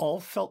and it all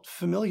felt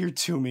familiar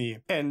to me.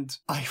 And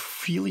I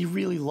really,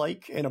 really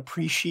like and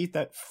appreciate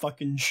that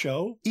fucking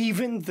show.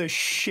 Even the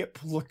ship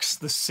looks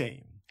the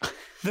same.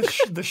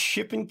 The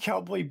ship in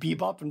Cowboy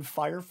Bebop and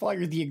Firefly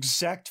are the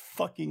exact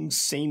fucking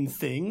same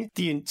thing.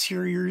 The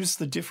interiors,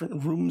 the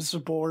different rooms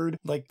aboard,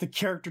 the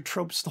character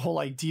tropes, the whole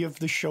idea of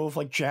the show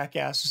of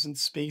jackasses in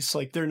space,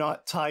 they're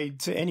not tied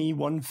to any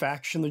one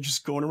faction. They're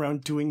just going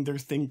around doing their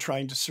thing,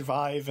 trying to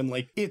survive. And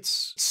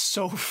it's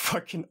so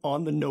fucking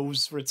on the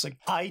nose where it's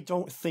I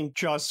don't think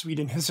Joss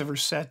Whedon has ever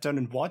sat down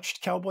and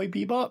watched Cowboy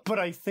Bebop, but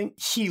I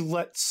think he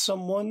let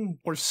someone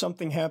or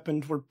something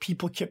happened where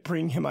people kept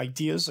bringing him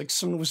ideas.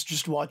 Someone was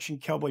just watching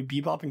Cowboy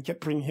Bebop and kept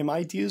bringing him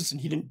ideas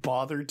and he didn't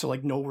bother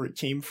to know where it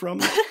came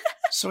from.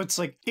 So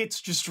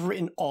it's just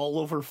written all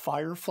over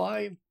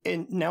Firefly.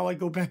 And now I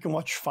go back and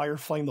watch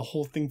Firefly and the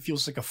whole thing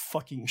feels like a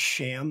fucking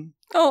sham.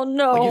 Oh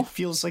no. It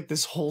feels like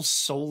this whole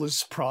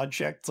soulless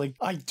project.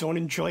 I don't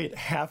enjoy it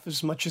half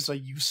as much as I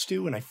used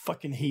to, and I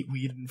fucking hate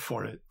Whedon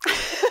for it.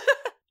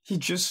 He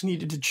just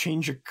needed to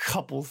change a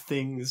couple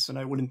things and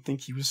I wouldn't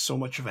think he was so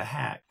much of a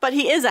hack. But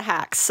he is a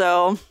hack,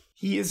 so...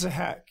 He is a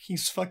hack.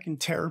 He's fucking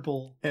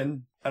terrible.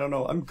 And I don't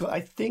know.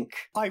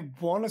 I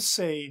want to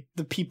say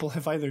the people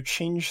have either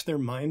changed their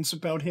minds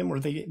about him or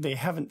they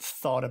haven't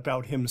thought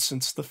about him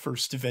since the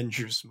first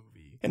Avengers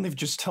movie. And they've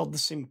just held the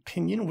same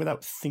opinion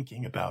without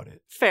thinking about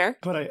it. Fair.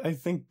 But I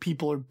think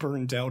people are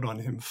burned out on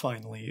him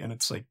finally, and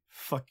it's like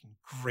fucking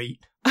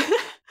great.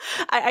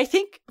 I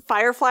think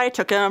Firefly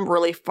took him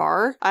really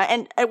far.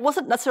 And it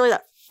wasn't necessarily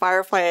that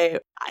Firefly,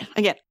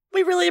 again,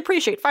 we really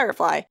appreciate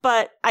Firefly.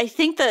 But I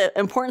think the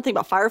important thing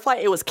about Firefly,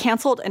 it was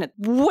canceled and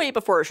way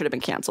before it should have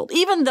been canceled.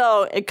 Even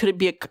though it could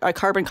be a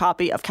carbon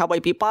copy of Cowboy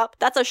Bebop,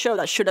 that's a show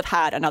that should have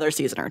had another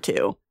season or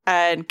two.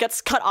 And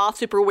gets cut off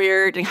super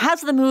weird and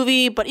has the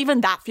movie, but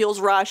even that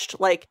feels rushed.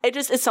 Like, it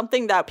just is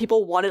something that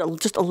people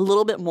wanted just a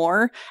little bit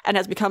more and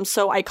has become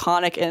so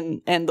iconic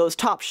in those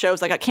top shows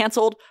that got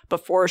canceled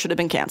before it should have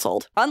been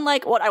canceled.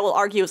 Unlike what I will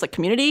argue is like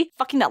Community,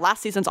 fucking that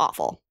last season's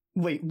awful.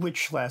 Wait,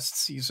 which last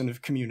season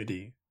of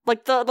Community?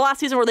 Like the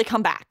last season where they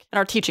come back and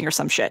are teaching or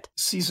some shit.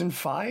 Season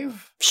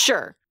 5?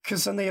 Sure.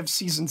 Because then they have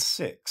season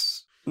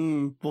 6.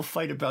 We'll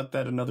fight about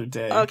that another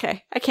day.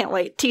 Okay, I can't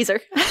wait. Teaser.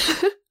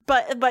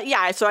 But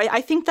yeah, so I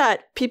think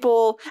that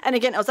people, and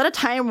again, I was at a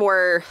time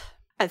where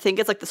I think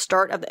it's like the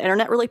start of the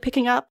internet really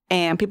picking up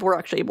and people were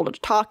actually able to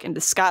talk and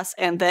discuss.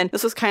 And then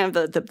this was kind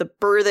of the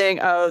birthing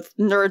of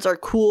nerds are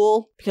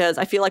cool, because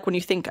I feel like when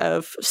you think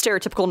of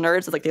stereotypical nerds,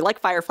 it's like they like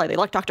Firefly, they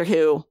like Doctor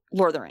Who,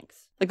 Lord of the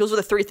Rings. Like, those are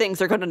the 3 things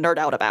they're going to nerd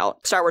out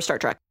about. Star Wars, Star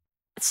Trek.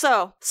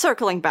 So,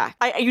 circling back,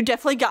 you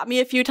definitely got me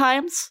a few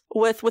times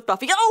with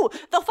Buffy. Oh,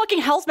 the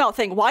fucking Hell's Mouth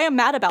thing. Why I'm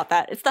mad about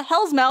that. It's the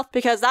Hell's Mouth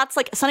because that's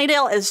like,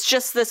 Sunnydale is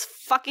just this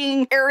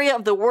fucking area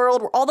of the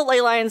world where all the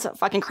ley lines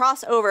fucking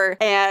cross over,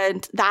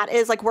 and that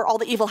is like where all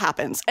the evil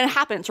happens. And it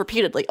happens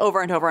repeatedly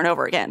over and over and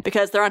over again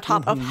because they're on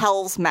top of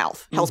Hell's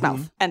Mouth. Hell's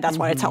Mouth. And that's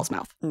why it's Hell's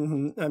Mouth.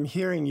 I'm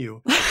hearing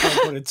you.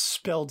 But it's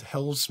spelled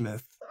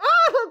Hellsmith.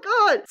 Oh,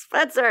 God.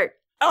 Spencer.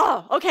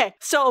 Oh, okay.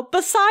 So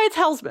besides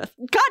Hellsmith,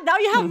 God, now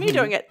you have me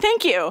doing it.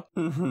 Thank you.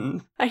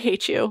 I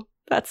hate you.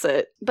 That's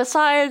it.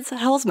 Besides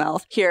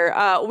Hellsmouth here,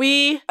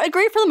 we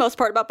agree for the most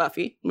part about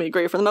Buffy. We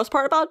agree for the most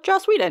part about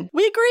Joss Whedon.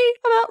 We agree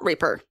about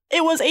Reaper.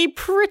 It was a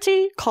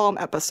pretty calm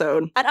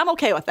episode, and I'm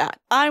okay with that.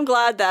 I'm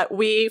glad that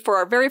we, for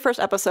our very first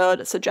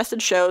episode,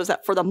 suggested shows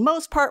that for the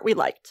most part we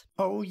liked.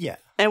 Oh, yeah.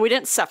 And we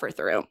didn't suffer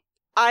through.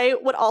 I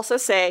would also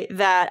say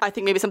that I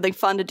think maybe something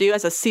fun to do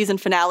as a season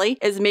finale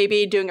is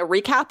maybe doing a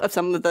recap of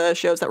some of the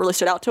shows that really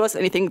stood out to us,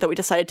 anything that we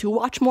decided to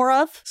watch more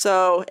of.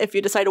 So if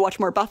you decide to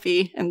watch more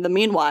Buffy in the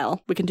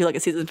meanwhile, we can do like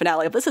a season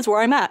finale of this is where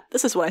I'm at.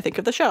 This is what I think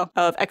of the show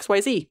of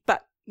XYZ.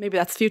 But maybe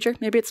that's the future.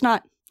 Maybe it's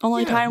not.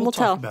 Only time will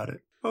tell. About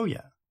it. Oh,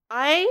 yeah.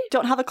 I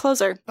don't have a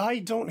closer. I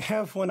don't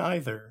have one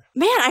either.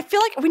 Man, I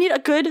feel like we need a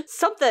good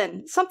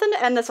something to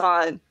end this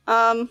on.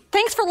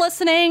 Thanks for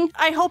listening.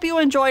 I hope you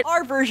enjoyed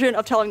our version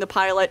of telling the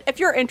pilot. If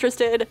you're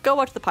interested, go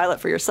watch the pilot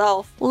for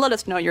yourself. Let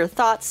us know your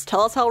thoughts.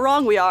 Tell us how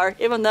wrong we are,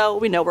 even though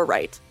we know we're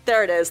right.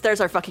 There it is.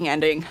 There's our fucking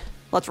ending.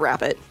 Let's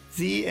wrap it.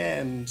 The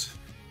end.